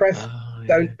 press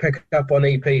don't pick up on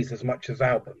EPs as much as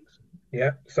albums.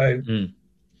 Yeah. So,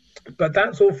 but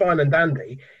that's all fine and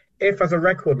dandy. If as a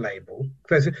record label,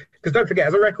 because don't forget,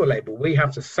 as a record label, we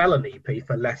have to sell an EP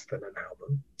for less than an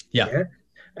album. Yeah.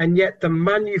 And yet the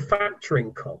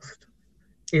manufacturing cost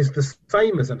is the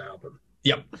same as an album.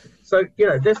 Yep. So,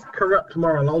 this Corrupt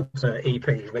Moral Altar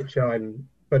EP, which I'm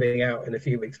putting out in a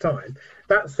few weeks' time,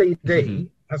 that CD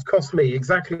has cost me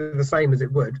exactly the same as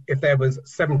it would if there was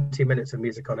 70 minutes of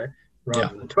music on it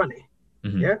rather than 20.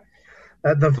 Yeah.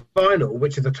 The vinyl,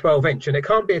 which is a 12-inch, and it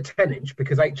can't be a 10-inch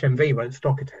because HMV won't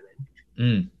stock a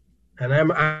 10-inch. And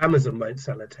Amazon won't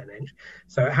sell a 10-inch.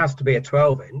 So it has to be a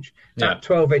 12-inch. That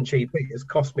 12-inch EP has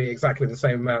cost me exactly the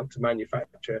same amount to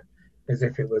manufacture as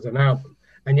if it was an album.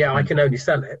 And I can only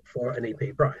sell it for an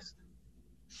EP price.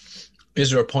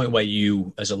 Is there a point where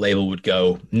you, as a label, would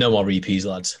go, no more EPs,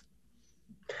 lads?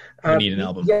 We need an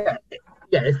album. Yeah,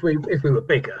 if we were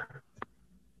bigger.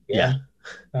 Yeah.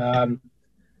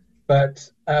 But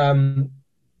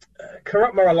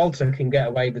Corrupt Moral Altar can get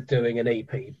away with doing an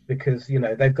EP because,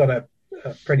 they've got a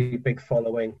pretty big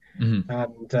following,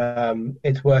 and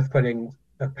it's worth putting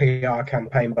a PR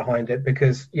campaign behind it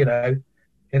because,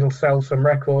 it'll sell some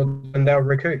records and they'll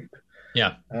recoup.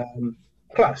 Yeah.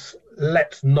 Plus,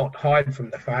 let's not hide from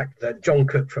the fact that John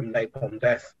Cook from Napalm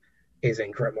Death is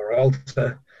in Corrupt Moral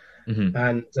Altar,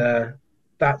 and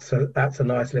that's a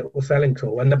nice little selling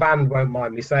tool. And the band won't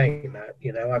mind me saying that.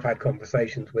 I've had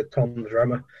conversations with Tom, the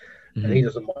drummer, and he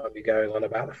doesn't mind me going on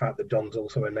about the fact that John's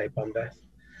also in Napalm Death.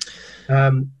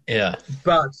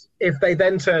 But if they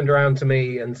then turned around to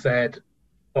me and said,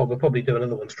 "Oh, we'll probably do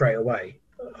another one straight away,"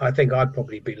 I think I'd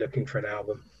probably be looking for an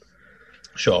album.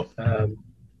 Sure.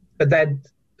 But then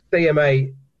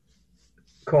CMA,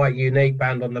 quite unique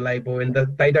band on the label in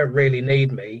that they don't really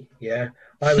need me. Yeah,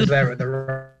 I was there at the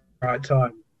right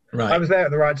time. Right. I was there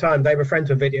at the right time. They were friends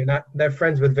with They're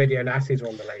friends with Video Nasties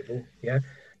on the label. Yeah.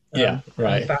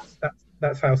 Right.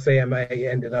 That's how CMA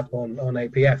ended up on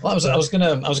APF. Well, I was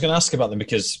gonna ask about them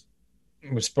because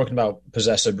we've spoken about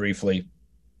Possessor briefly.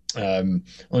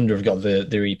 Under have got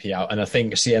their EP out, and I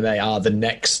think CMA are the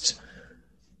next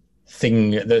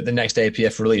thing, the next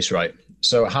APF release, right?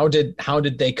 So how did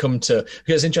they come to?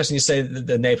 Because it's interesting you say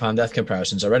the Napalm Death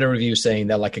comparisons. I read a review saying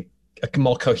they're like a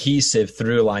more cohesive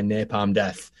through line Napalm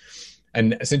Death,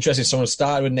 and it's interesting. Someone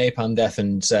started with Napalm Death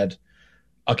and said,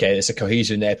 "Okay, it's a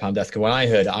cohesive Napalm Death." Because when I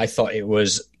heard it, I thought it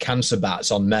was Cancer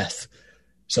Bats on meth.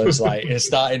 So it's like it's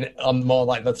starting on more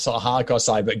like the sort of hardcore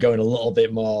side, but going a little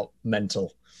bit more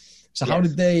mental. So how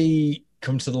did they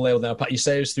come to the label now? Pat, you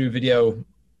say it was through Video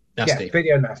Nasty. Yeah,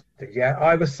 Video Nasty. Yeah,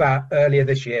 I was sat earlier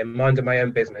this year, minding my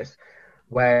own business,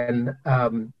 when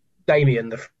Damien,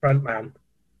 the front man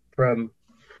from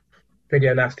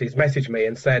Video Nasties, messaged me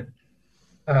and said,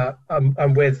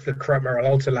 I'm with the Corrupt Moral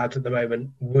Altar lads at the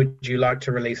moment. Would you like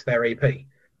to release their EP?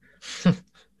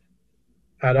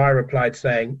 And I replied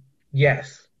saying,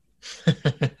 yes.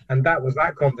 And that was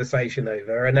that conversation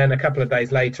over. And then a couple of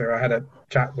days later, I had a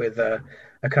chat with a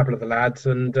couple of the lads.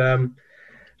 And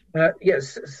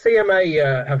yes,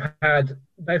 CMA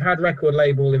they've had record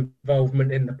label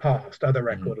involvement in the past, other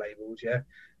record labels, yeah.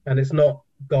 And it's not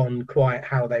gone quite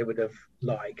how they would have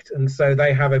liked. And so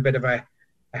they have a bit of a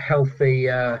healthy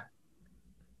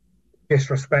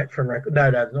disrespect from record.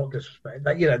 No, not disrespect.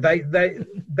 But,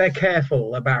 they're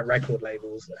careful about record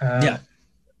labels.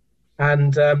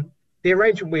 And the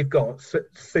arrangement we've got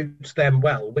suits them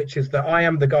well, which is that I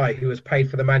am the guy who has paid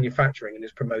for the manufacturing and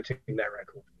is promoting their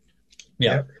record.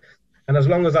 Yeah. And as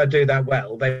long as I do that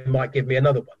well, they might give me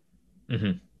another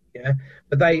one. Yeah.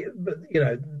 But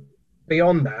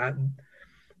beyond that,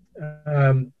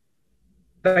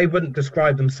 they wouldn't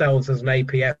describe themselves as an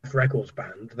APF Records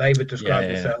band. They would describe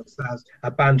themselves as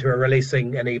a band who are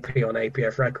releasing an EP on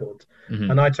APF Records.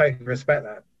 And I totally respect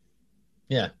that.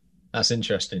 Yeah, that's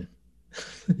interesting.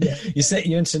 Yeah.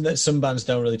 You mentioned that some bands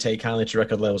don't really take kindly to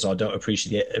record labels or don't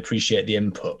appreciate the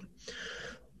input.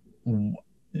 I'm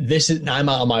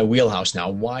out of my wheelhouse now.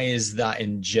 Why is that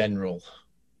in general?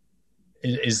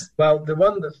 Well, the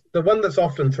one that's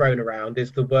often thrown around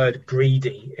is the word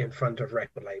greedy in front of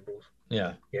record labels.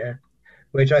 Yeah,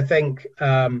 which I think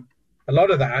a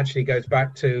lot of that actually goes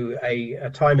back to a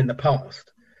time in the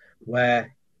past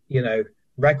where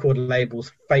record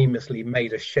labels famously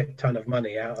made a shit ton of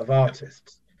money out of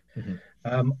artists.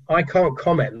 I can't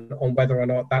comment on whether or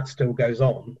not that still goes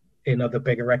on in other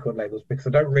bigger record labels because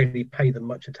I don't really pay them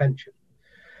much attention.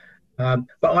 But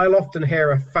I'll often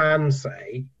hear a fan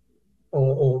say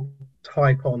or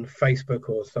type on Facebook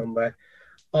or somewhere,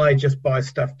 I just buy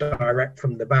stuff direct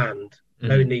from the band.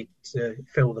 No need to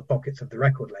fill the pockets of the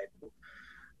record label.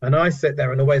 And I sit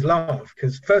there and always laugh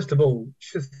because, first of all, you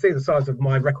should see the size of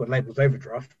my record label's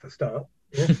overdraft for a start.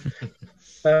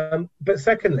 Yeah? But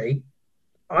secondly,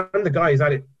 I'm the guy who's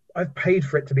had it. I've paid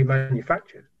for it to be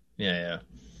manufactured. Yeah.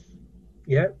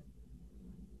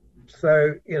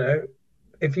 So,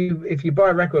 if you buy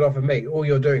a record off of me, all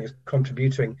you're doing is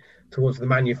contributing towards the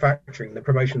manufacturing, the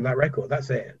promotion of that record.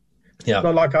 That's it. Yeah. It's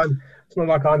not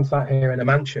like I'm sat here in a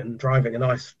mansion driving a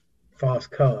nice fast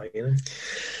car.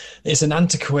 It's an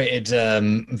antiquated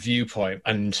viewpoint,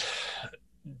 and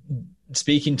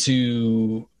speaking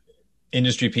to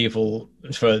industry people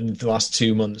for the last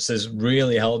 2 months has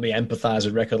really helped me empathize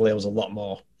with record labels a lot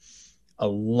more.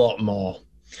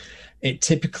 It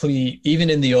typically, even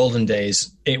in the olden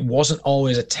days, it wasn't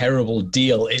always a terrible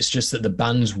deal. It's just that the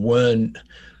bands weren't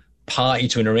party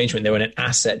to an arrangement. They were an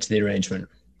asset to the arrangement.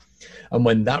 And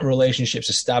when that relationship's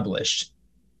established,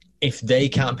 if they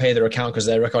can't pay their account because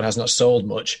their record has not sold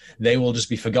much, they will just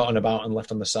be forgotten about and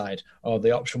left on the side, or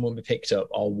the option won't be picked up,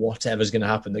 or whatever's going to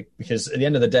happen. Because at the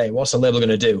end of the day, what's the label going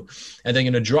to do? Are they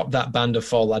going to drop that band of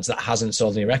 4 lads that hasn't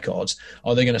sold any records?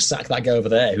 Or are they going to sack that guy over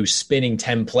there who's spinning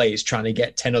 10 plates trying to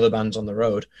get 10 other bands on the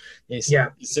road? It's as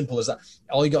simple as that.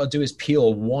 All you got to do is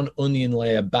peel one onion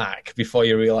layer back before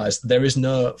you realize there is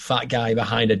no fat guy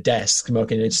behind a desk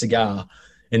smoking a cigar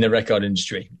in the record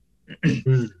industry.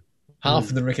 Half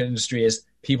of the record industry is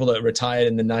people that retired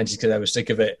in the 90s because they were sick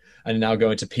of it and are now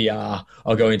going to PR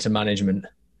or going to management.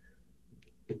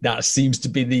 That seems to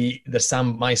be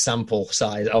my sample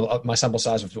size. My sample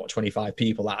size of 25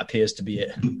 people. That appears to be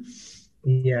it.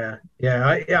 Yeah.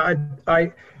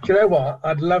 I do you know what?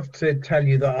 I'd love to tell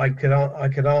you that I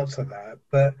could answer that,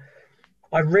 but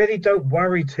I really don't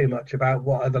worry too much about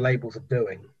what other labels are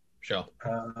doing. Sure.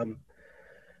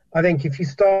 I think if you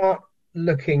start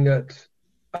looking at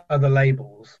other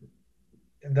labels,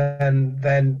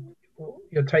 then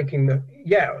you're taking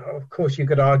of course you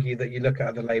could argue that you look at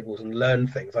other labels and learn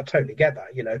things. I totally get that.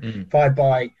 If I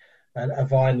buy a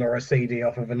vinyl or a CD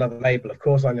off of another label, of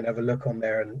course I'm going to have a look on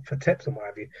there and for tips and what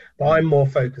have you, but I'm more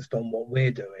focused on what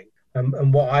we're doing,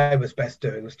 and what I was best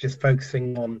doing was just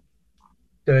focusing on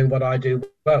doing what I do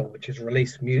well, which is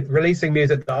releasing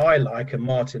music that I like and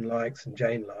Martin likes and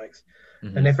Jane likes,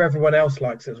 and if everyone else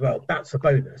likes it as well, that's a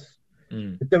bonus.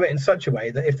 Do it in such a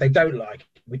way that if they don't like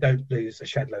it, we don't lose a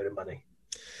shed load of money.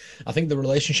 I think the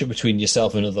relationship between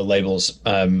yourself and other labels,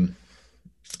 and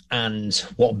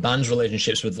what bands'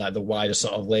 relationships with like the wider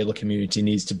sort of label community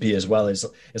needs to be as well, is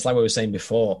it's like we were saying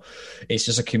before. It's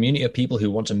just a community of people who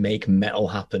want to make metal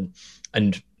happen.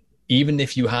 And even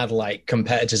if you had like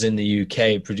competitors in the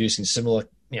UK producing similar,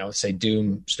 say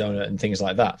Doom, Stoner, and things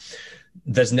like that,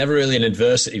 there's never really an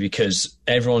adversity because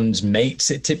everyone's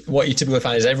mates. What you typically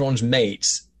find is everyone's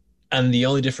mates, and the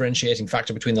only differentiating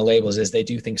factor between the labels is they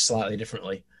do things slightly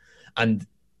differently. And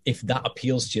if that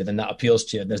appeals to you, then that appeals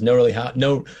to you. There's no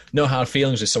hard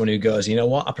feelings with someone who goes, you know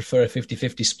what, I prefer a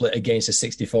 50-50 split against a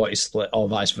 60-40 split, or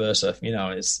vice versa.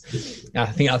 I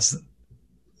think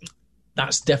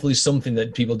that's definitely something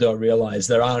that people don't realize.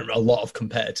 There aren't a lot of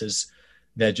competitors.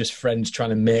 They're just friends trying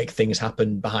to make things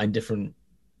happen behind different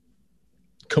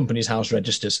companies' house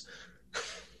registers.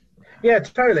 Yeah,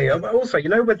 totally. Also, you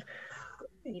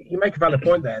make a valid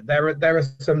point there. There are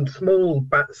some small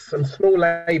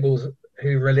labels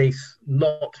who release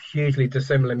not hugely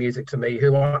dissimilar music to me,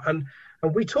 who are and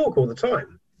we talk all the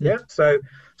time. Yeah. So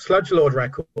Sludge Lord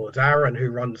Records, Aaron, who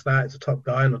runs that, is a top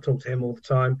guy, and I talk to him all the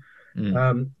time.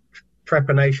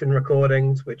 Trepanation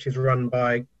Recordings, which is run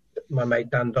by my mate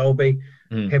Dan Dolby.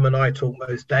 Him and I talk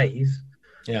most days.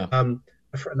 Yeah.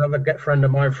 Another friend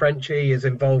of mine, Frenchie, is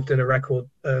involved in a record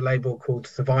label called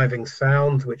Surviving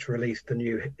Sound, which released the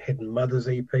new Hidden Mothers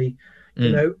EP.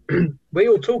 We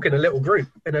all talk in a little group,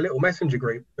 in a little messenger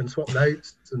group, and swap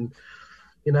notes. And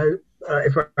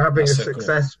if we're having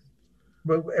success,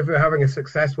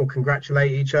 we'll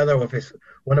congratulate each other. Or if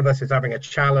one of us is having a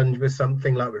challenge with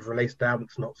something, like we've released an album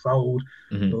that's not sold,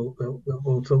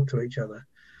 we'll talk to each other.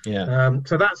 Yeah.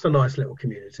 So that's a nice little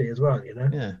community as well.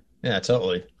 Yeah,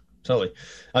 totally.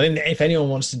 I think if anyone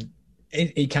wants to,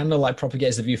 it kind of like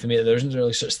propagates the view for me that there isn't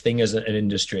really such thing as an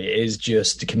industry. It is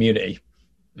just a community,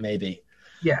 maybe.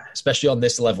 Yeah. Especially on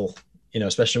this level,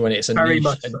 especially when it's a very niche.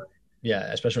 Much so.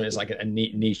 Yeah, especially when it's like a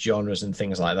niche genres and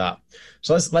things like that.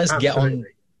 So let's get on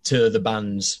to the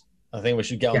bands. I think we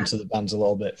should get on to the bands a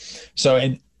little bit. So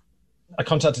I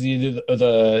contacted you the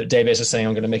other day basically saying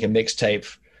I'm going to make a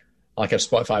mixtape, like a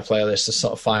Spotify playlist, to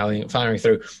sort of firing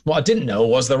through. What I didn't know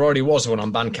was there already was one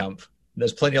on Bandcamp.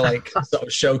 There's plenty of like sort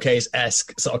of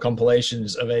showcase-esque sort of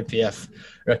compilations of APF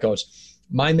records.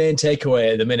 My main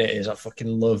takeaway at the minute is I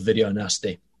fucking love Video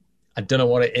Nasty. I don't know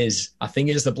what it is. I think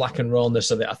it's the black and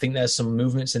rollness of it. I think there's some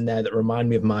movements in there that remind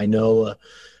me of my Nola,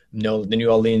 the New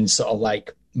Orleans sort of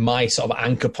like my sort of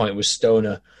anchor point was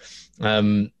stoner.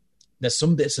 There's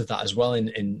some bits of that as well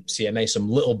in CMA, some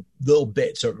little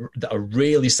bits that are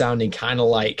really sounding kind of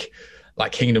like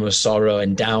Kingdom of Sorrow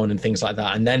and Down and things like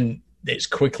that. And then it's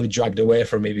quickly dragged away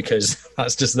from me because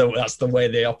that's the way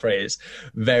they operate. It's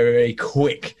very, very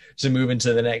quick to move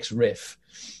into the next riff.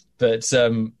 But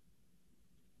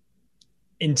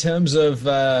in terms of,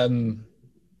 I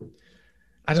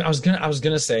was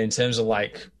gonna say in terms of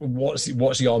like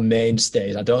what's your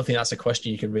mainstays. I don't think that's a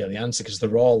question you can really answer because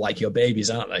they're all like your babies,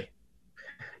 aren't they?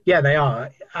 Yeah, they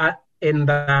are. In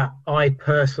that, I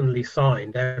personally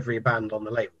signed every band on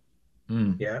the label.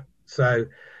 Yeah, so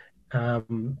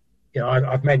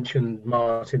I've mentioned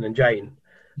Martin and Jane,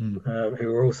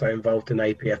 who are also involved in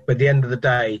APF. But at the end of the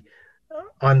day,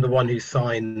 I'm the one who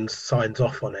signs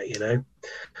off on it,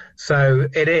 So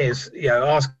it is,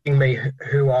 asking me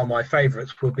who are my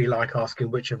favourites would be like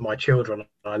asking which of my children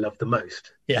I love the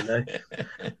most. Yeah.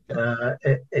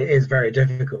 It is very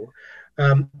difficult.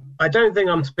 I don't think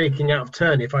I'm speaking out of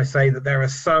turn if I say that there are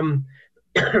some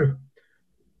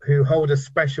who hold a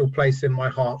special place in my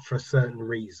heart for a certain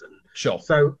reason. Sure.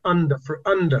 So Under,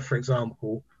 for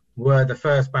example, were the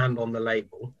first band on the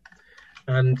label.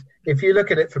 And if you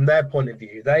look at it from their point of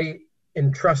view, they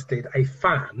entrusted a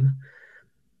fan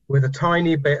with a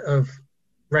tiny bit of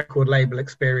record label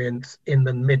experience in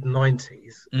the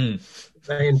mid-90s.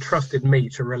 They entrusted me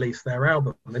to release their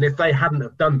album. And if they hadn't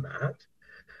have done that,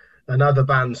 and other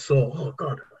bands saw, oh,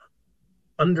 God,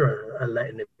 Under are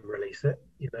letting him release it,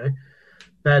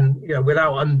 then,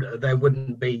 without Under, there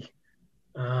wouldn't be,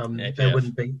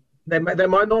 there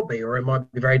might not be, or it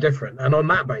might be very different. And on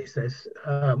that basis,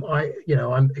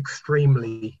 I'm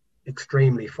extremely,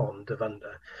 extremely fond of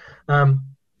Under.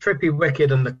 Trippy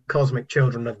Wicked and the Cosmic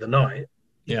Children of the Night,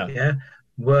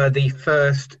 were the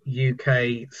first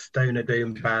UK Stoner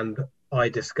Doom band I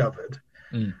discovered.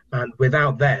 And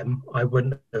without them, I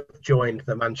wouldn't have joined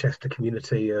the Manchester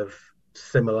community of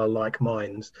similar like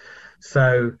minds.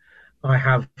 So I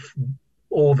have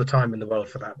all the time in the world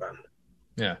for that band.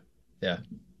 Yeah.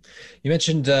 You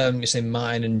mentioned you say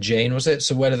Martin and Jane, was it?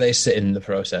 So where do they sit in the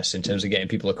process in terms of getting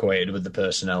people acquainted with the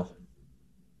personnel?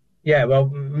 Yeah, well,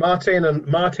 Martin,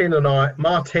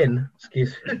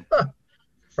 excuse me,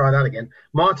 try that again.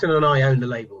 Martin and I own the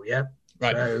label, yeah?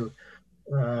 Right. So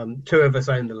two of us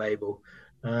own the label.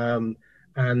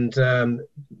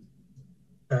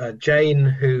 Jane,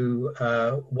 who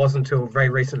was until very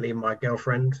recently my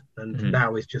girlfriend and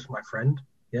now is just my friend,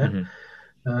 yeah?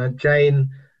 Jane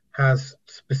has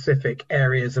specific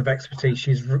areas of expertise.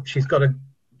 She's got a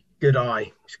good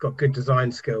eye. She's got good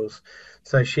design skills.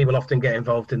 So she will often get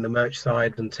involved in the merch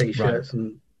side and T-shirts.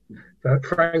 Right. But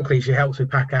frankly, she helps me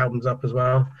pack albums up as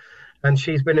well. And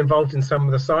she's been involved in some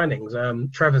of the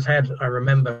signings. Trevor's Head, I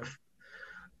remember,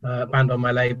 band on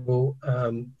my label.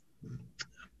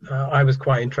 I was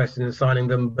quite interested in signing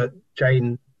them, but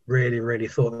Jane really, really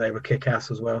thought they were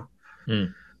kick-ass as well.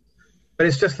 But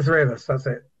it's just the three of us. That's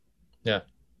it. Yeah.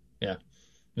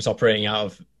 Just operating out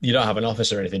of, you don't have an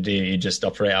office or anything, do you? You just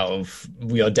operate out of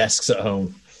your desks at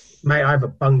home. Mate, I have a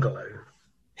bungalow.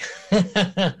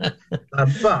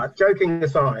 But joking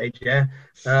aside,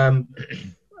 I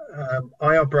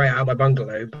operate out of my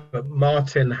bungalow, but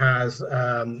Martin has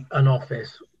an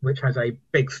office which has a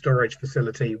big storage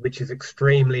facility, which is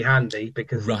extremely handy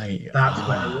because that's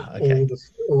where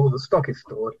all the stock is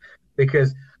stored.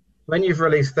 Because when you've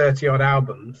released 30-odd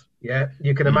albums,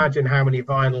 you can imagine how many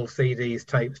vinyl, CDs,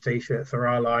 tapes, T-shirts there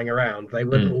are lying around. They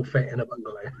wouldn't all fit in a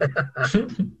bungalow.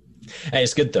 Hey,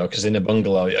 it's good though, because in a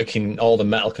bungalow, all the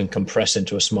metal can compress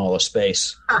into a smaller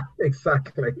space.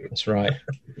 Exactly. That's right.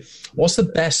 What's the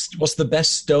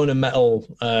best stoner metal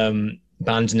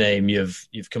band name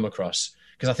you've come across?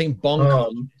 Because I think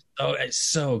Bong. It's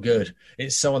so good.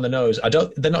 It's so on the nose.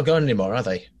 They're not going anymore, are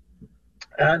they?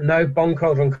 No, Bong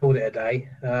Cauldron called it a day.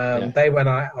 They went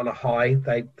out on a high.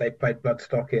 They played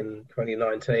Bloodstock in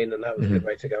 2019, and that was a good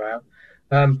way to go out.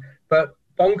 But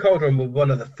Bong Cauldron were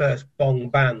one of the first Bong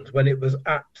bands when it was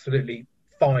absolutely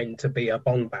fine to be a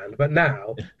Bong band. But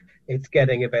now it's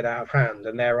getting a bit out of hand,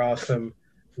 and there are some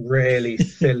really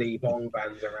silly Bong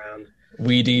bands around.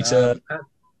 Weed Eater.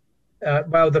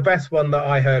 Well, the best one that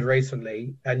I heard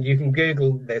recently, and you can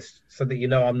Google this so that you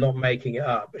know I'm not making it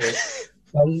up, is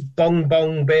Bong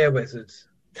Bong Beer Wizards,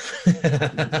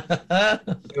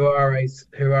 who are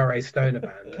a stoner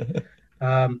band.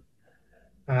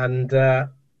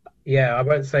 I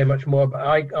won't say much more, but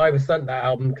I was sent that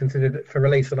album, considered it for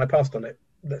release, and I passed on it.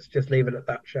 Let's just leave it at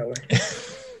that, shall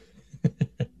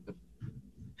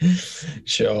we?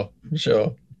 Sure.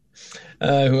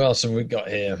 Who else have we got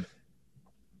here?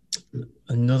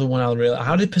 Another one I'll really.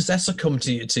 How did Possessor come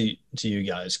to you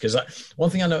guys? Because one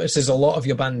thing I noticed is a lot of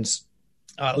your bands,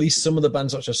 at least some of the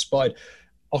bands which are spotted,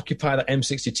 occupy the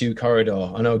M62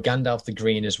 corridor. I know Gandalf the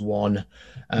Green is one.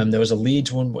 There was a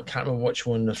Leeds one, but can't remember which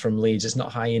one from Leeds. It's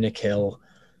not Hyena Kill.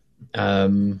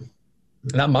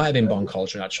 That might have been Bon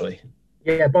Cauldron, actually.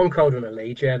 Yeah, Bon Cauldron at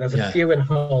Leeds. Yeah, there's a few in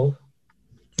Hull.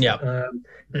 Yeah.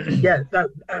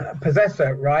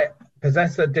 Possessor, right?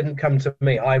 Possessor didn't come to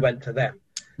me. I went to them.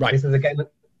 Right. This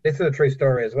is a true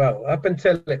story as well. Up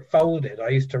until it folded, I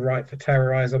used to write for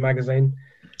Terrorizer magazine.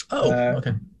 Oh,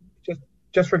 okay.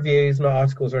 Just reviews, not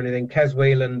articles or anything. Kes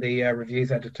Whelan, the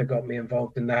reviews editor, got me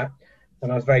involved in that,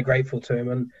 and I was very grateful to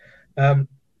him. And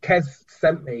Kes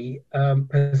sent me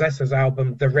Possessor's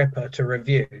album, The Ripper, to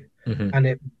review, and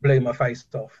it blew my face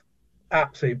off.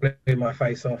 Absolutely blew my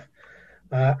face off.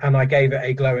 And I gave it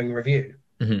a glowing review.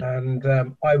 And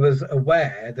I was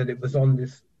aware that it was on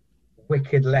this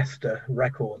Wicked Lester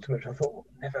record, which I thought,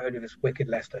 never heard of this Wicked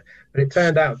Lester. But it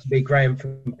turned out to be Graham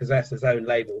from Possessor's own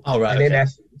label. Oh, right. And okay.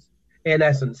 in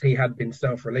essence, he had been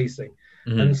self-releasing.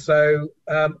 And so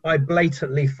I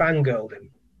blatantly fangirled him.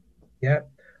 Yeah.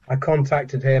 I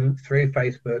contacted him through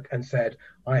Facebook and said,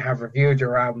 I have reviewed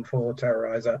your album for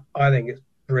Terrorizer. I think it's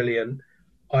brilliant.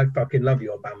 I fucking love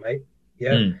your band, mate.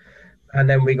 Yeah. And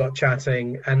then we got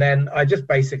chatting. And then I just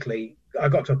basically, I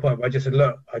got to a point where I just said,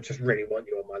 look, I just really want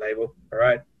you on my label. All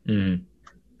right.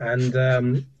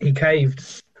 And he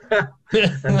caved.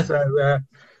 And so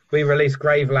we released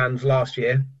Gravelands last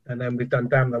year. And then we've done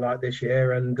Damn the Light this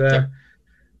year. And they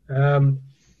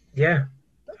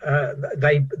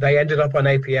ended up on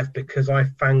APF because I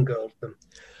fangirled them.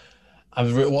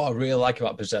 What I really like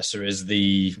about Possessor is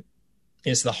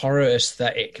it's the horror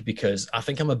aesthetic, because I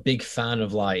think I'm a big fan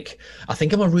of I'm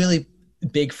a really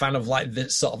big fan of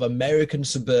this sort of American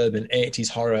suburban 80s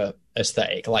horror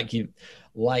aesthetic, like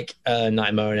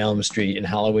Nightmare on Elm Street and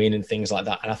Halloween and things like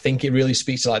that. And I think it really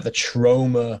speaks to the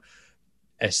trauma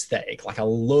aesthetic. I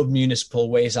love Municipal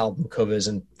Waste album covers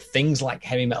and things like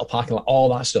Heavy Metal Parking Lot,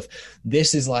 all that stuff.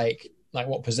 This is like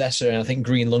what Possessor, and I think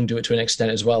Green Lung do it to an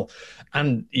extent as well,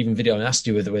 and even Video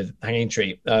Nasty with Hanging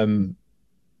Tree.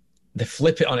 They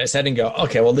flip it on its head and go,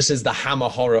 okay, well, this is the Hammer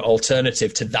horror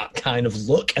alternative to that kind of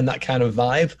look and that kind of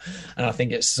vibe. And I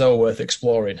think it's so worth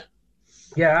exploring.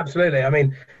 Yeah, absolutely. I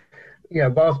mean,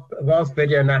 whilst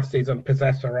Video Nasties and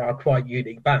Possessor are quite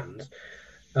unique bands,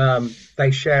 they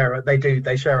share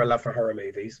a love for horror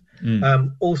movies.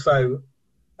 Also,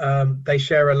 they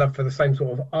share a love for the same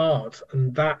sort of art,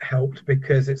 and that helped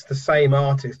because it's the same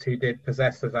artist who did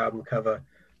Possessor's album cover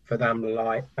for Damn the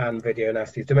Light and Video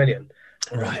Nasty's Dominion.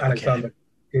 Right, Alexander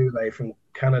Goulet from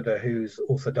Canada, who's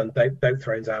also done Dope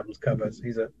Throne's albums covers.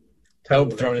 He's a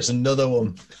Dope Throne is another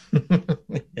one.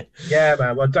 Yeah,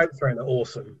 man. Well, Dope Throne are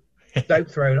awesome. Dope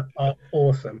Throne are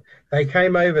awesome. They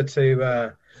came over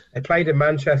to they played in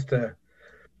Manchester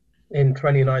in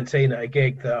 2019 at a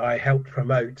gig that I helped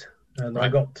promote, and right. I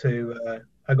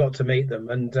got to meet them.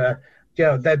 And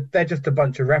they're just a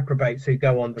bunch of reprobates who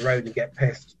go on the road and get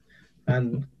pissed.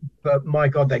 But my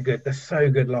God, they're good. They're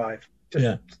so good live.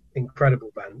 Just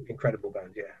incredible band.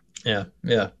 Yeah.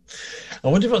 I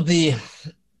wonder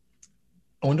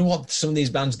what some of these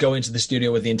bands go into the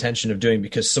studio with the intention of doing,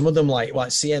 because some of them, like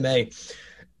CMA,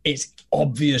 it's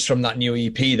obvious from that new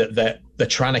EP that they're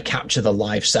trying to capture the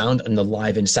live sound and the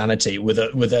live insanity with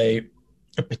a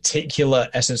particular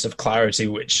essence of clarity,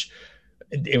 which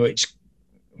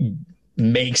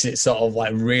makes it sort of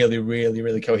really, really,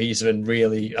 really cohesive and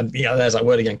really, there's that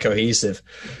word again, cohesive.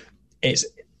 It's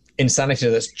insanity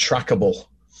that's trackable.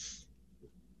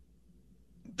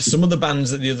 Some of the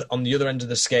bands on the other end of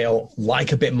the scale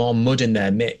like a bit more mud in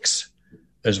their mix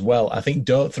as well. I think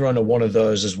Don't Throne are one of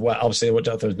those as well. Obviously,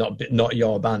 Don't Throne is not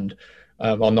your band,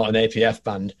 or not an APF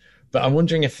band, but I'm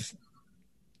wondering is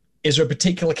there a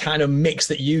particular kind of mix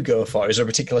that you go for? Is there a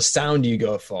particular sound you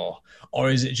go for?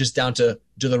 Or is it just down to,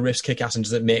 do the riffs kick ass and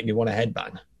does it make me want to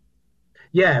headbang?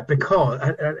 Yeah, because,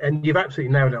 and you've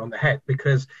absolutely nailed it on the head,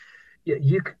 because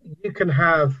you can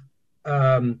have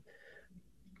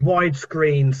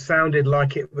widescreen sounded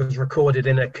like it was recorded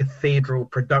in a cathedral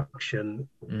production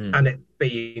and it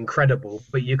be incredible,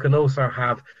 but you can also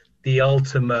have the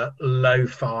ultimate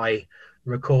lo-fi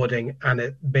recording and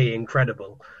it be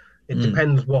incredible. It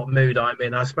depends what mood I'm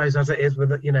in, I suppose, as it is with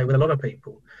with a lot of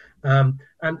people. And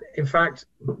in fact,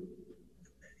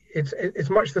 it's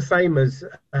much the same as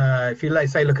if you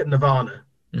look at Nirvana,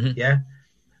 yeah.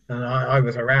 And I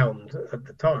was around at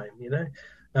the time,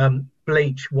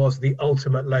 Bleach was the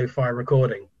ultimate lo-fi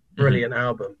recording, brilliant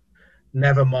album.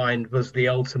 Nevermind was the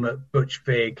ultimate Butch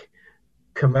Vig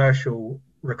commercial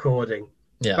recording,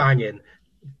 banging.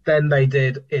 Then they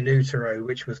did In Utero,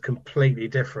 which was completely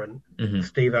different.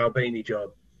 Steve Albini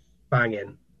job,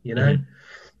 banging, you know.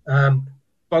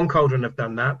 Bon Cauldron have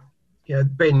done that.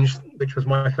 Binge, which was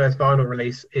my first vinyl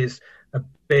release, is a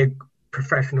big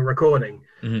professional recording.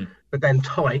 But then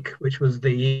Tyke, which was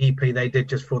the EP they did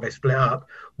just before they split up,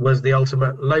 was the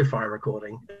ultimate lo-fi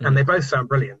recording. And they both sound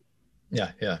brilliant.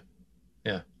 Yeah.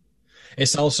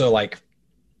 It's also like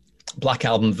Black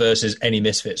Album versus any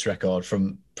Misfits record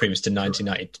from previous to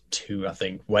 1992, I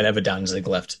think, whenever Danzig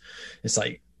left. It's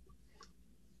like,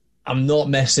 I'm not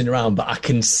messing around, but I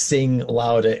can sing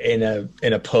louder in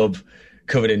a pub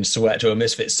covered in sweat to a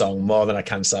Misfits song more than I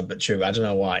can Sad But True. I don't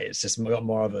know why. It's just got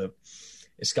more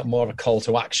of a call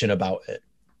to action about it.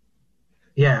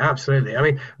 Yeah, absolutely. I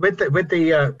mean, with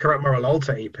the Corrupt Moral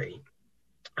Altar EP,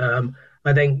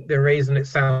 I think the reason it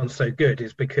sounds so good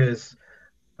is because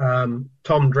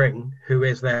Tom Dring, who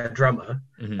is their drummer,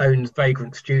 owns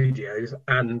Vagrant Studios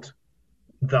and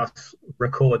thus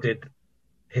recorded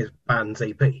his band's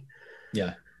EP.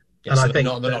 Yeah, and so I think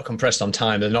they're not compressed on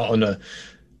time. They're not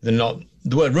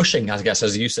the word rushing, I guess,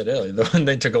 as you said earlier.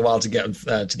 They took a while to get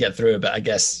through it, but I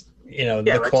guess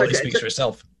the quality speaks for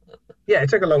itself. Yeah, it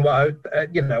took a long while.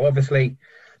 Obviously,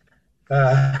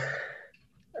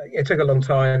 it took a long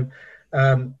time,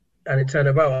 and it turned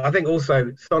out well. I think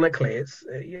also sonically, it's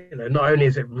not only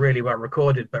is it really well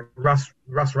recorded, but Russ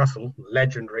Russell,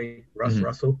 legendary Russ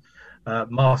Russell,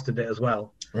 mastered it as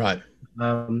well. Right.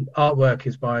 Artwork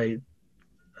is by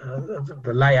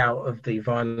the layout of the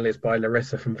vinyl is by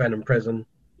Larissa from Venom Prison.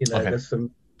 There's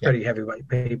some pretty heavyweight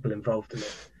people involved in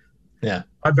it. Yeah,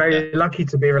 I'm very lucky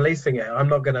to be releasing it. I'm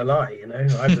not going to lie.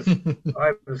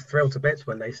 I was thrilled to bits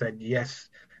when they said, yes,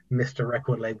 Mr.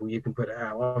 Record Label, you can put it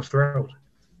out. I was thrilled.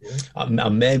 I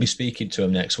may be speaking to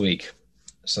him next week,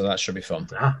 so that should be fun.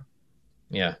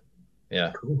 Yeah.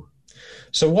 Cool.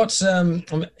 So what's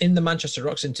in the Manchester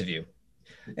Rocks interview?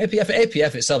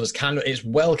 APF itself is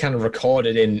well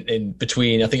recorded in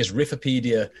between. I think it's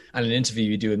Riffopedia and an interview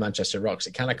you do with Manchester Rocks.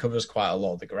 It kind of covers quite a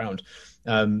lot of the ground.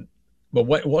 But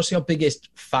what's your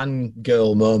biggest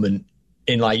fangirl moment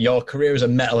in like your career as a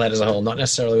metalhead as a whole? Not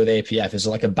necessarily with APF. Is it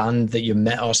like a band that you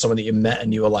met or someone that you met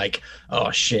and you were like,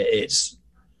 oh shit, it's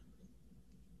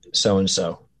so and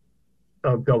so?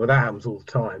 Oh god, well, that happens all the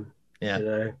time.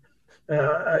 Yeah.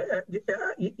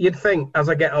 You'd think as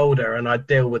I get older and I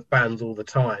deal with bands all the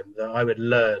time that I would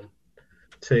learn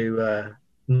to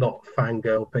not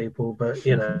fangirl people, but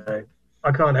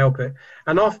I can't help it.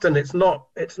 And often it's not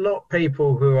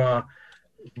people who are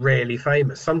really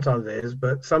famous. Sometimes it is,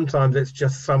 but sometimes it's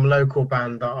just some local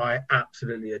band that I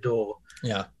absolutely adore.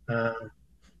 Yeah.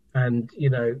 And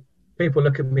people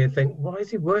look at me and think, why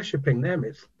is he worshipping them?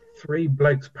 It's three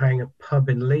blokes paying a pub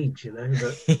in Leeds,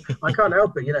 but I can't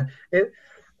help it.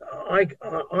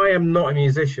 I am not a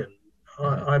musician.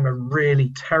 I'm a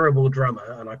really terrible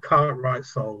drummer and I can't write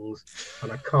songs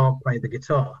and I can't play the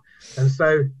guitar. And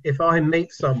so if I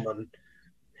meet someone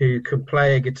who can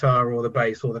play a guitar or the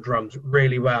bass or the drums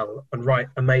really well and write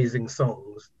amazing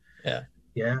songs,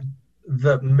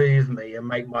 that move me and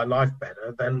make my life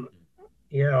better, then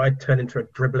I turn into a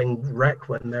dribbling wreck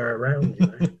when they're around.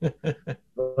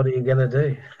 What are you gonna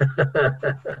do?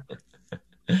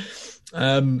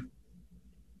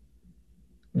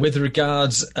 With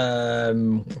regards,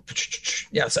 so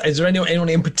is there anyone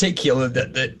in particular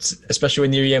that especially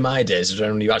in your EMI days, is there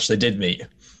anyone you actually did meet?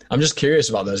 I'm just curious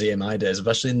about those EMI days,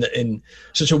 especially in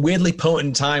such a weirdly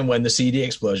potent time when the CD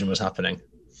explosion was happening.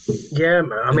 Yeah,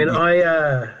 man. I mean,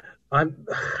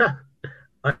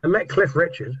 I met Cliff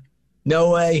Richard.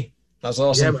 No way. That's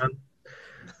awesome. Yeah,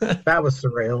 man. That was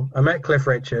surreal. I met Cliff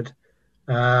Richard.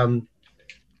 Do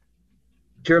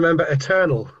you remember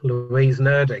Eternal, Louise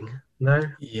Nerding? No?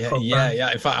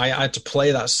 Yeah. In fact, I had to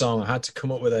play that song. I had to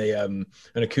come up with an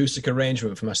acoustic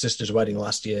arrangement for my sister's wedding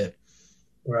last year.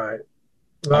 Right.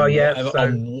 Well,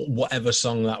 on whatever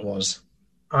song that was.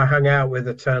 I hung out with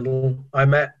Eternal. I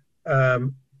met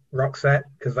Roxette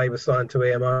because they were signed to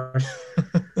EMI.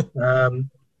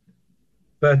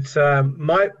 But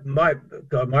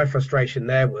my frustration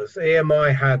there was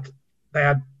EMI had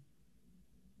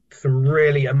some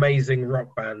really amazing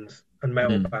rock bands and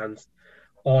metal bands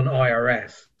on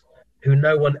IRS who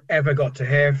no one ever got to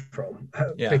hear from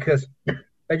because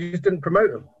they just didn't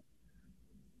promote them.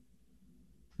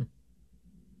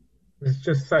 It's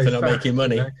just so for not making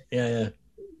money. Yeah.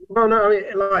 Well, no, I mean,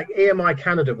 like EMI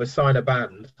Canada would sign a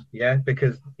band,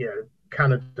 because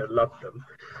Canada loved them,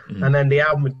 and then the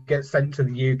album would get sent to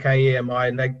the UK EMI,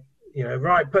 and they,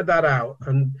 right, put that out,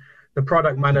 and the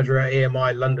product manager at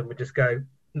EMI London would just go,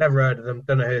 never heard of them,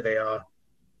 don't know who they are.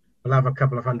 We'll have a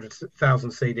couple of 100,000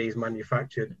 CDs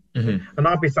manufactured. And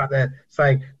I'd be sat there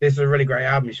saying, this is a really great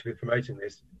album, you should be promoting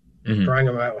this. Bang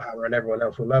about Hammer and everyone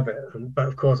else will love it. But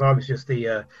of course, I was just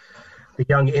the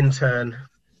young intern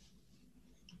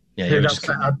who'd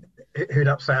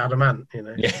upset Adamant, you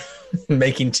know. Yeah,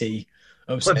 making tea.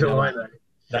 What do I know?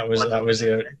 That was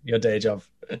your day job.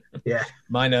 Yeah.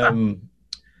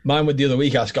 Mine with the other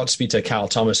week, I got to speak to Kyle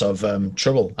Thomas of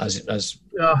Trouble, as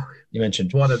you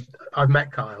mentioned. I've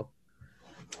met Kyle.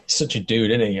 Such a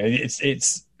dude, isn't he?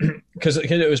 It's because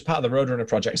it was part of the Roadrunner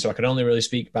project, so I could only really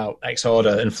speak about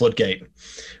Exorder and Floodgate,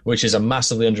 which is a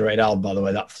massively underrated album, by the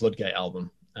way, that Floodgate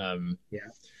album.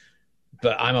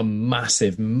 But I'm a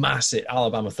massive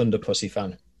Alabama Thunder Pussy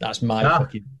fan. That's my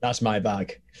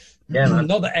bag. Yeah, man.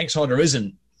 Not that Exorder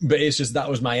isn't, but it's just that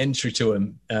was my entry to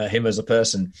him as a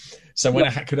person. So when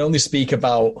I could only speak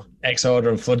about Exorder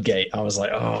and Floodgate, I was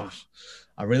like, oh,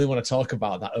 I really want to talk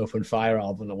about that Open Fire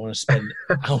album. I want to spend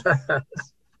hours.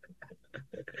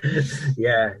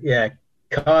 Yeah.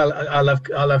 Kyle, I love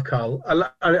Kyle.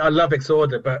 I love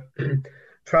Exorder, but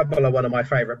Trouble are one of my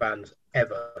favourite bands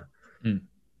ever.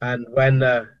 And when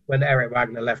Eric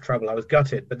Wagner left Trouble, I was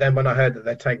gutted. But then when I heard that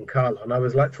they'd taken Kyle on, I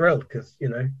was like thrilled because, you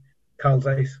know, Kyle's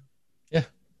ace.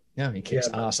 Yeah, he kicks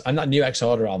ass. And that new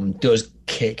Exorder album does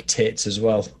kick tits as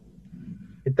well.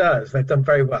 It does. They've done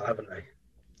very well, haven't they?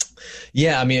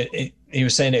 Yeah, I mean, he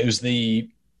was saying it was the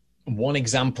one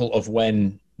example of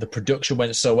when the production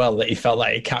went so well that he felt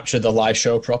like it captured the live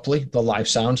show properly, the live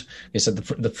sound. He said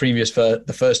the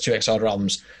first two Exorder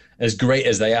albums, as great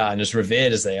as they are and as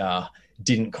revered as they are,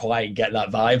 didn't quite get that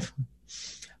vibe.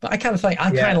 But I kind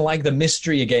of like the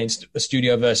mystery against a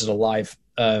studio versus a live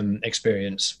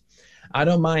experience. I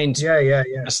don't mind a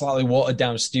slightly watered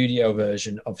down studio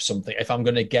version of something if I'm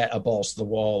going to get a balls to the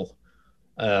wall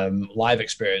live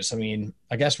experience. I mean,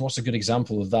 I guess what's a good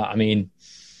example of that? I mean,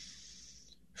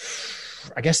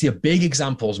 I guess the big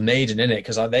example is Maiden, in it,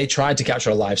 because they tried to capture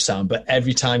a live sound, but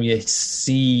every time you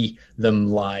see them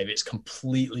live, it's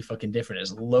completely fucking different.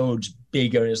 It's loads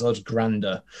bigger, it's loads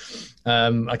grander.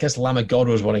 I guess Lamb of God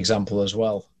was one example as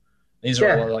well. These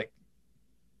are all like,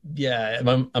 I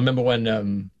remember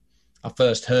when I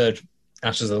first heard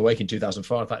Ashes of the Wake in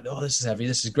 2004. I thought, oh, this is heavy,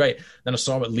 this is great. Then I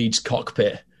saw him at Leeds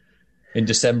Cockpit in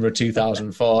December of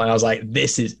 2004, and I was like,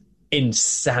 this is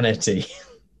insanity.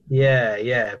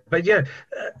 Yeah. But,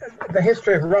 the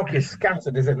history of rock is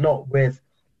scattered, is it not, with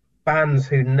bands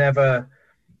who never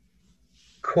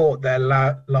caught their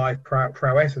live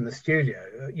prowess in the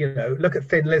studio. You know, look at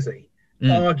Thin Lizzy.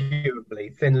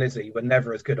 Arguably, Thin Lizzy were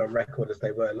never as good on record as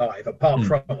they were live, apart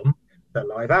from the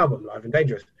live album, Live and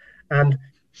Dangerous. And,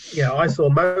 I saw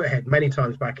Motorhead many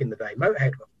times back in the day.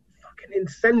 Motorhead were fucking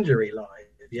incendiary live,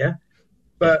 yeah?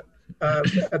 But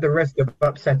at the risk of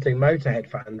upsetting Motorhead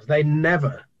fans, they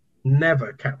never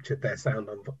captured their sound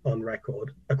on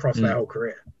record across their whole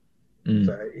career.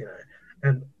 So,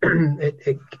 and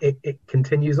it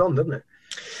continues on, doesn't it?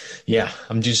 Yeah,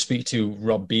 I'm due to speak to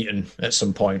Rob Beaton at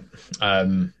some point.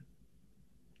 And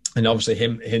obviously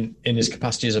him in his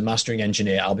capacity as a mastering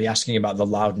engineer, I'll be asking about the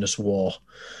loudness war.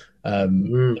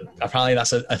 Apparently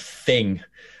that's a thing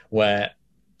where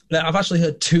I've actually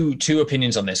heard two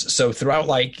opinions on this. So throughout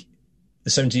like the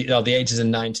 80s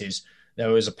and 90s, there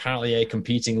was apparently a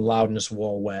competing loudness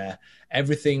war where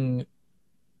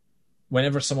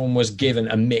whenever someone was given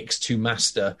a mix to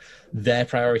master, their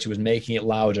priority was making it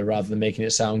louder rather than making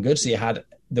it sound good. So you had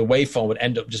the waveform would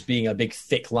end up just being a big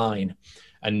thick line,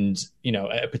 and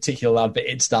a particular loud bit,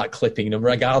 it'd start clipping,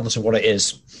 regardless of what it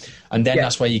is. And then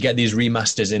that's why you get these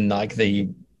remasters in like the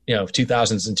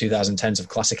 2000s and 2010s of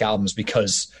classic albums,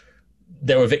 because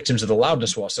they were victims of the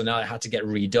loudness war. So now it had to get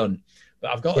redone.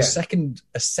 But I've got a second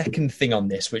thing on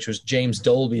this, which was James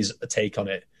Dolby's take on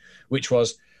it, which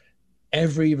was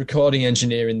every recording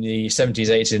engineer in the 70s,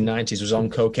 80s, and 90s was on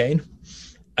cocaine.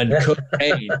 And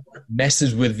cocaine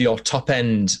messes with your top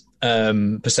end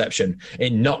perception.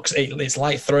 It's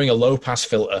like throwing a low pass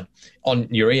filter on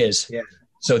your ears. Yeah.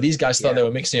 So these guys thought they were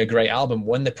mixing a great album.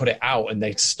 When they put it out and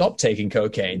they stopped taking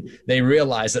cocaine, they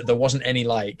realized that there wasn't any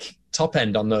like top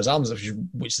end on those albums,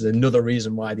 which is another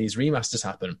reason why these remasters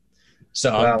happen.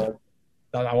 So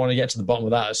I want to get to the bottom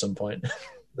of that at some point.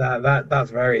 That's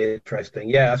very interesting.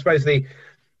 Yeah, I suppose the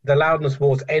loudness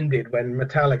wars ended when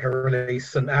Metallica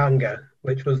released St. Anger,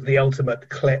 which was the ultimate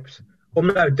clipped. Or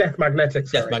no, Death Magnetic.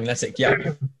 Sorry. Death Magnetic,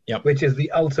 yeah. Yep. Which is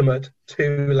the ultimate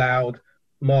too loud,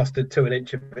 mastered to an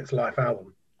inch of its life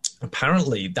album.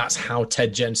 Apparently, that's how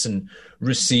Ted Jensen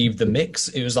received the mix.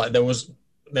 It was like there was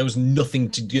there was nothing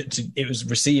to do. It was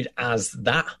received as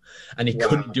that, and he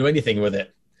couldn't do anything with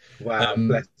it. Wow,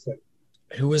 bless him.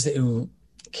 Who was it who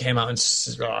came out and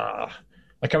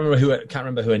I can't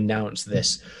remember who announced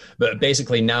this, but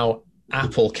basically now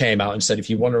Apple came out and said if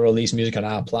you want to release music on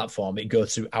our platform, it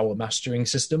goes through our mastering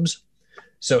systems.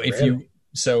 So if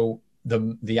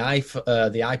the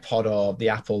iPod or the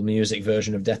Apple Music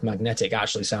version of Death Magnetic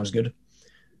actually sounds good.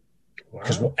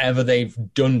 Because whatever they've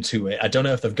done to it, I don't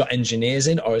know if they've got engineers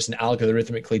in or it's an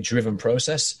algorithmically driven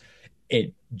process.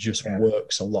 It just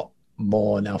works a lot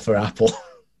more now for Apple.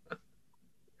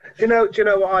 Do you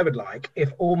know what I would like?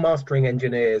 If all mastering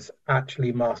engineers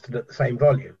actually mastered at the same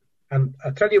volume. And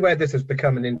I'll tell you where this has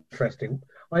become an interesting...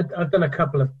 I've done a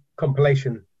couple of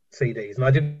compilation CDs, and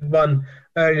I did one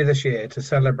earlier this year to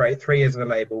celebrate 3 years of the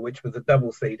label, which was a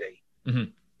double CD.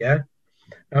 Mm-hmm. Yeah?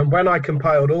 And when I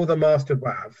compiled all the mastered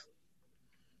WAVs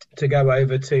to go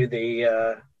over to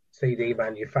the CD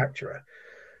manufacturer,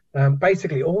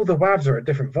 basically all the WAVs are a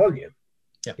different volume.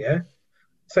 Yeah.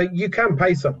 So you can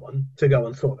pay someone to go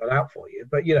and sort that out for you,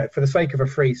 but for the sake of a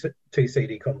free 2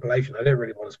 CD compilation, I don't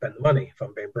really want to spend the money, if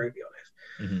I'm being brutally honest.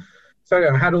 Mm-hmm.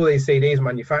 So I had all these CDs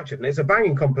manufactured, and it's a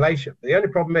banging compilation. The only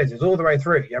problem is all the way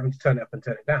through you're having to turn it up and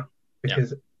turn it down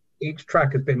because each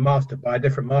track has been mastered by a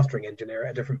different mastering engineer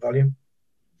at a different volume.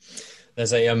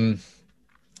 There's a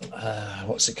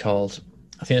what's it called?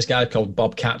 I think this guy called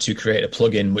Bob Katz who created a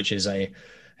plugin which is a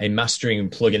mastering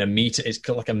plugin. It's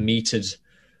called like a metered.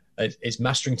 It's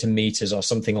mastering to meters or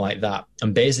something like that.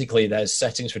 And basically, there's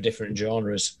settings for different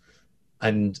genres,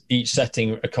 and each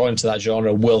setting according to that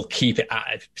genre will keep it at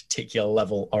a particular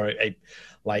level. Or I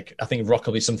think rock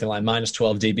will be something like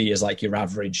 -12 dB is like your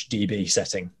average dB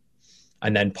setting.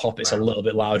 And then pop, it's a little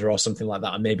bit louder or something like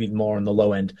that, and maybe more on the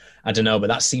low end. I don't know, but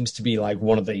that seems to be like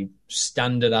one of the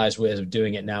standardized ways of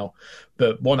doing it now.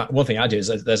 But one thing I do is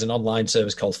there's an online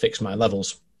service called Fix My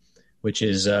Levels, which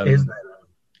is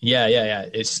yeah.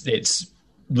 It's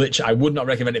literally, I would not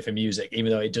recommend it for music,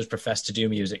 even though it does profess to do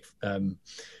music.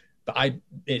 But I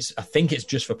think it's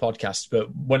just for podcasts.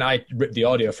 But when I rip the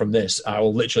audio from this, I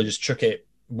will literally just chuck it,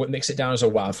 mix it down as a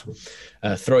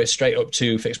WAV, throw it straight up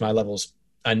to Fix My Levels.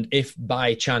 And if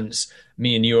by chance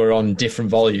me and you are on different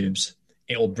volumes,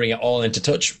 it will bring it all into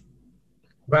touch.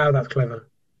 Wow, that's clever.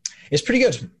 It's pretty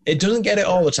good. It doesn't get it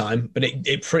all the time, but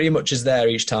it pretty much is there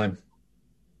each time.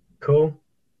 Cool.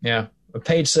 Yeah. A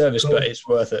paid service, cool. But it's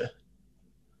worth it.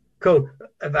 Cool.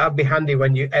 That'd be handy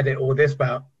when you edit all this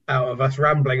out of us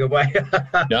rambling away.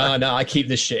 No, I keep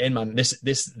this shit in, man. This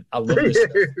I love this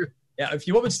stuff. Yeah, if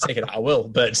you want me to take it out, I will.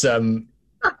 But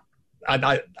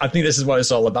I think this is what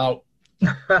it's all about.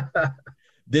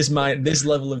 This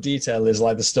level of detail is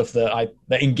like the stuff that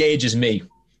engages me.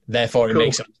 Therefore, it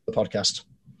makes it onto the podcast.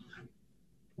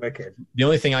 Wicked. The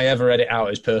only thing I ever edit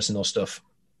out is personal stuff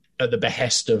at the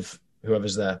behest of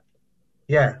whoever's there.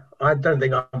 Yeah, I don't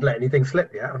think I've let anything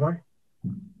slip yet, have I?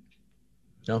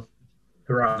 No.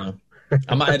 Hurrah. No.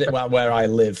 I might edit where I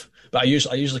live, but I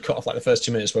usually cut off like the first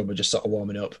 2 minutes where we're just sort of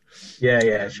warming up.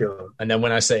 Yeah, sure. And then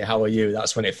when I say "How are you?"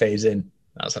 that's when it fades in.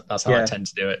 That's how I tend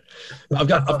to do it. I've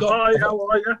got. Hi, how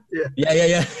are you?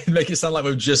 Yeah. Make it sound like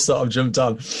we've just sort of jumped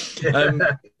on.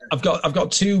 I've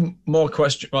got 2 more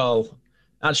questions. Well,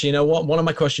 actually, you know what? One of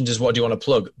my questions is, what do you want to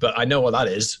plug? But I know what that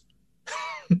is.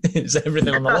 It's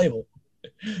everything on the label.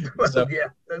 Well, so. Yeah,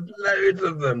 there's loads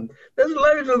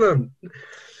of them.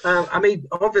 I mean,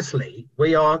 obviously,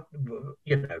 we are,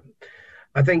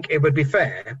 I think it would be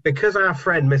fair, because our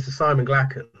friend, Mr. Simon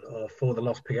Glacken, For the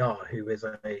Lost PR, who is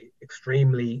a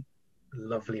extremely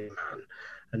lovely man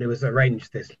and who has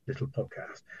arranged this little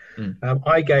podcast,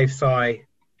 I gave Si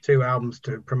 2 albums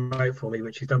to promote for me,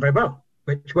 which he's done very well,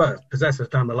 which was Possessors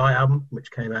Down the Light album,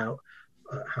 which came out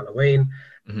at Halloween,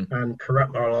 and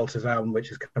Corrupt Moral Altars album,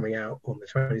 which is coming out on the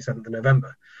 27th of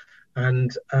November.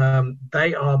 And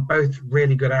they are both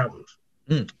really good albums.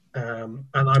 And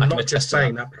I'm not just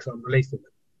saying that because I'm releasing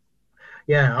them.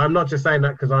 Yeah, I'm not just saying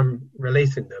that because I'm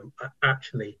releasing them. I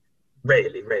actually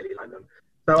really, really like them.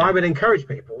 So I would encourage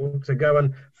people to go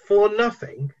and, for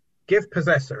nothing, give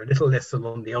Possessor a little listen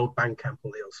on the old Bandcamp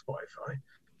or the old Spotify.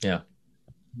 Yeah.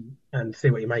 And see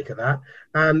what you make of that.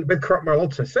 And with Corrupt Moral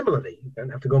Altar, similarly, you don't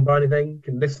have to go and buy anything. You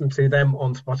can listen to them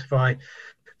on Spotify.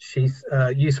 She's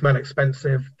You Smell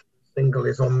Expensive single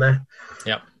is on there.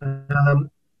 Yeah.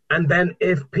 And then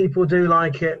if people do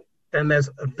like it, then there's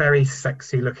a very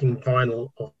sexy looking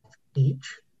vinyl of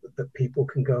each that people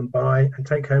can go and buy and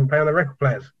take home and play on their record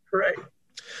players. Hooray.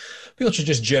 People should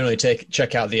just generally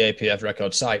check out the APF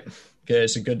record site.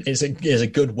 It's a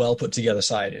good, well put together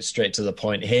site. It's straight to the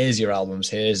point. Here's your albums.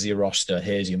 Here's your roster.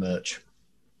 Here's your merch.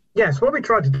 Yes, what we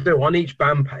tried to do on each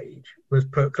band page was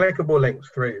put clickable links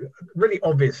through really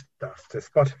obvious stuff to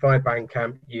Spotify,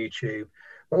 Bandcamp, YouTube,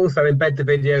 but also embed the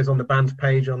videos on the band's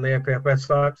page on the APF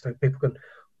website so people can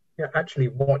actually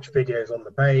watch videos on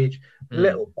the page,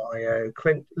 little bio,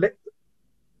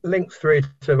 links through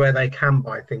to where they can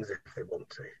buy things if they want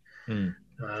to.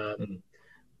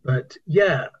 But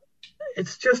yeah,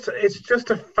 it's just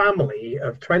a family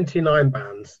of 29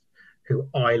 bands who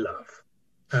I love.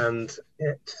 And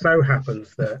it so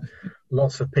happens that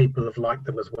lots of people have liked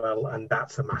them as well, and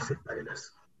that's a massive bonus.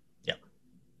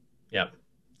 Yeah.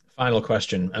 Final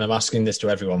question, and I'm asking this to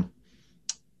everyone.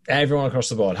 Everyone across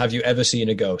the board, have you ever seen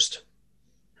a ghost?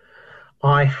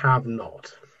 I have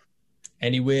not.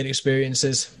 Any weird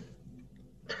experiences?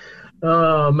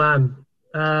 Oh, man.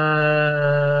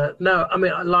 No, I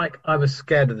mean, I was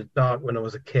scared of the dark when I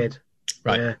was a kid.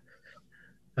 Right.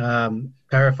 Yeah.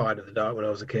 Terrified of the dark when I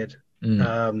was a kid.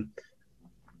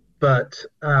 But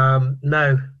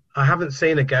no, I haven't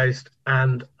seen a ghost,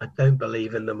 and I don't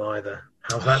believe in them either.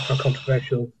 How's that for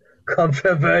controversial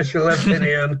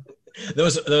opinion? There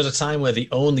was a time where the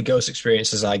only ghost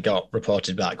experiences I got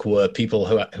reported back were people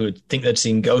who think they'd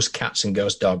seen ghost cats and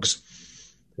ghost dogs.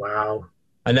 Wow.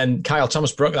 And then Kyle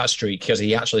Thomas broke that streak because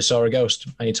he actually saw a ghost,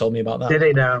 and he told me about that. Did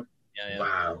he now?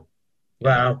 Yeah.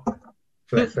 Wow.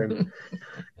 Bless him.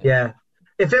 Yeah.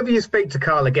 If ever you speak to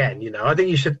Kyle again, I think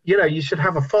you should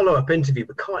have a follow-up interview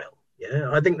with Kyle. Yeah.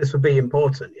 I think this would be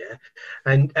important. Yeah.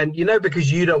 And because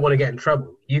you don't want to get in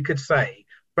trouble, you could say,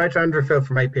 spoke to Andrew Field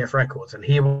from APF Records, and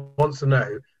he wants to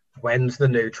know when's the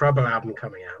new Trouble album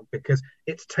coming out, because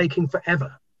it's taking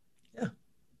forever. Yeah.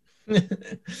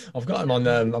 I've got him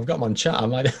on chat. I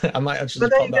might actually.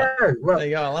 But there you go. Well, there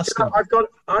you go. I'll ask him.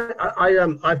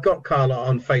 I've got Carla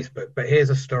on Facebook, but here's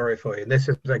a story for you. And this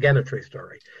is again a true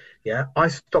story. Yeah, I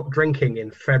stopped drinking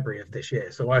in February of this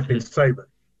year, so I've been sober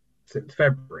since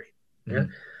February. Yeah,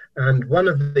 and one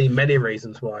of the many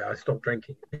reasons why I stopped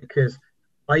drinking is because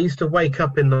I used to wake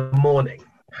up in the morning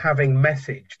having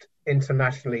messaged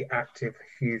internationally active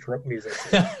huge rock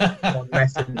musicians on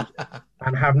Messenger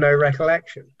and have no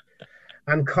recollection.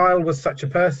 And Kyle was such a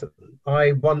person.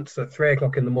 I once at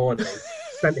 3:00 in the morning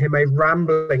sent him a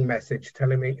rambling message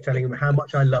telling him how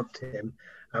much I loved him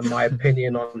and my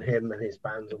opinion on him and his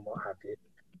band and what have you,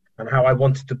 and how I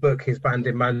wanted to book his band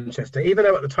in Manchester, even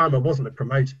though at the time I wasn't a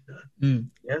promoter.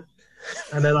 Yeah.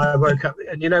 And then I woke up,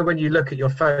 and when you look at your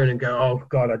phone and go, oh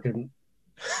God, I didn't.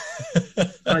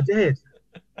 I did.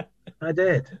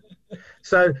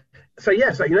 So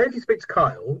yeah, if you speak to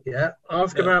Kyle,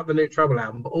 ask about the new Trouble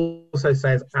album, but also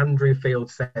says Andrew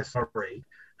Field says sorry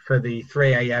for the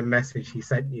 3 a.m. message he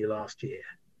sent you last year.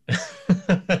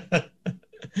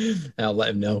 I'll let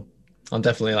him know. I'll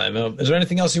definitely let him know. Is there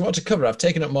anything else you want to cover? I've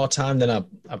taken up more time than I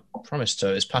promised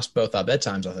to. It's past both our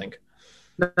bedtimes, I think.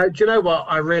 No, do you know what?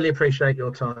 I really appreciate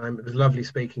your time. It was lovely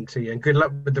speaking to you, and good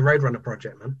luck with the Roadrunner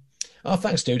project, man. Oh,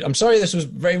 thanks, dude. I'm sorry this was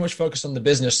very much focused on the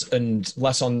business and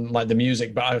less on the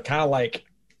music, but I kind of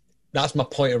that's my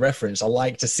point of reference. I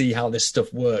like to see how this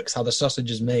stuff works, how the sausage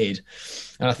is made.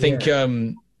 And I think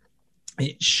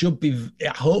it should be,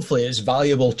 hopefully it's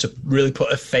valuable to really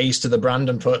put a face to the brand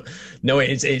and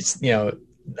it's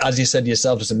as you said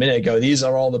yourself just a minute ago, these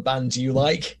are all the bands you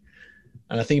like.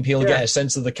 And I think people get a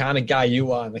sense of the kind of guy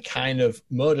you are and the kind of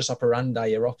modus operandi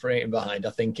you're operating behind.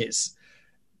 I think it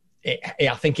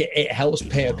helps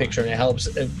paint a picture and it helps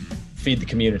feed the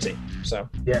community. So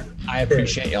I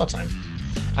appreciate your time.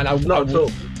 And I'd love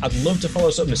to follow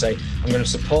us up and say, I'm going to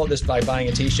support this by buying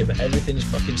a t-shirt, but everything's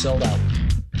fucking sold out.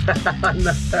 I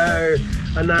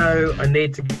know. I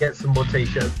need to get some more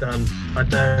t-shirts done. I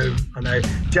know.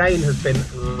 Jane has been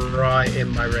right in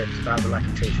my ribs about the lack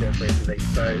of t-shirts recently,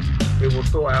 so we will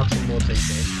sort out some more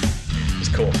t-shirts. It's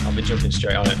cool. I'll be jumping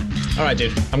straight on it. All right,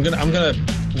 dude. I'm gonna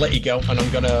let you go, and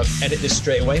I'm gonna edit this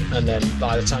straight away. And then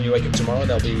by the time you wake up tomorrow,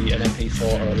 there'll be an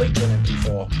MP4 or a link to an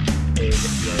MP4 in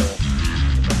your.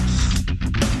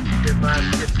 Good man.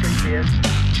 Good to see you.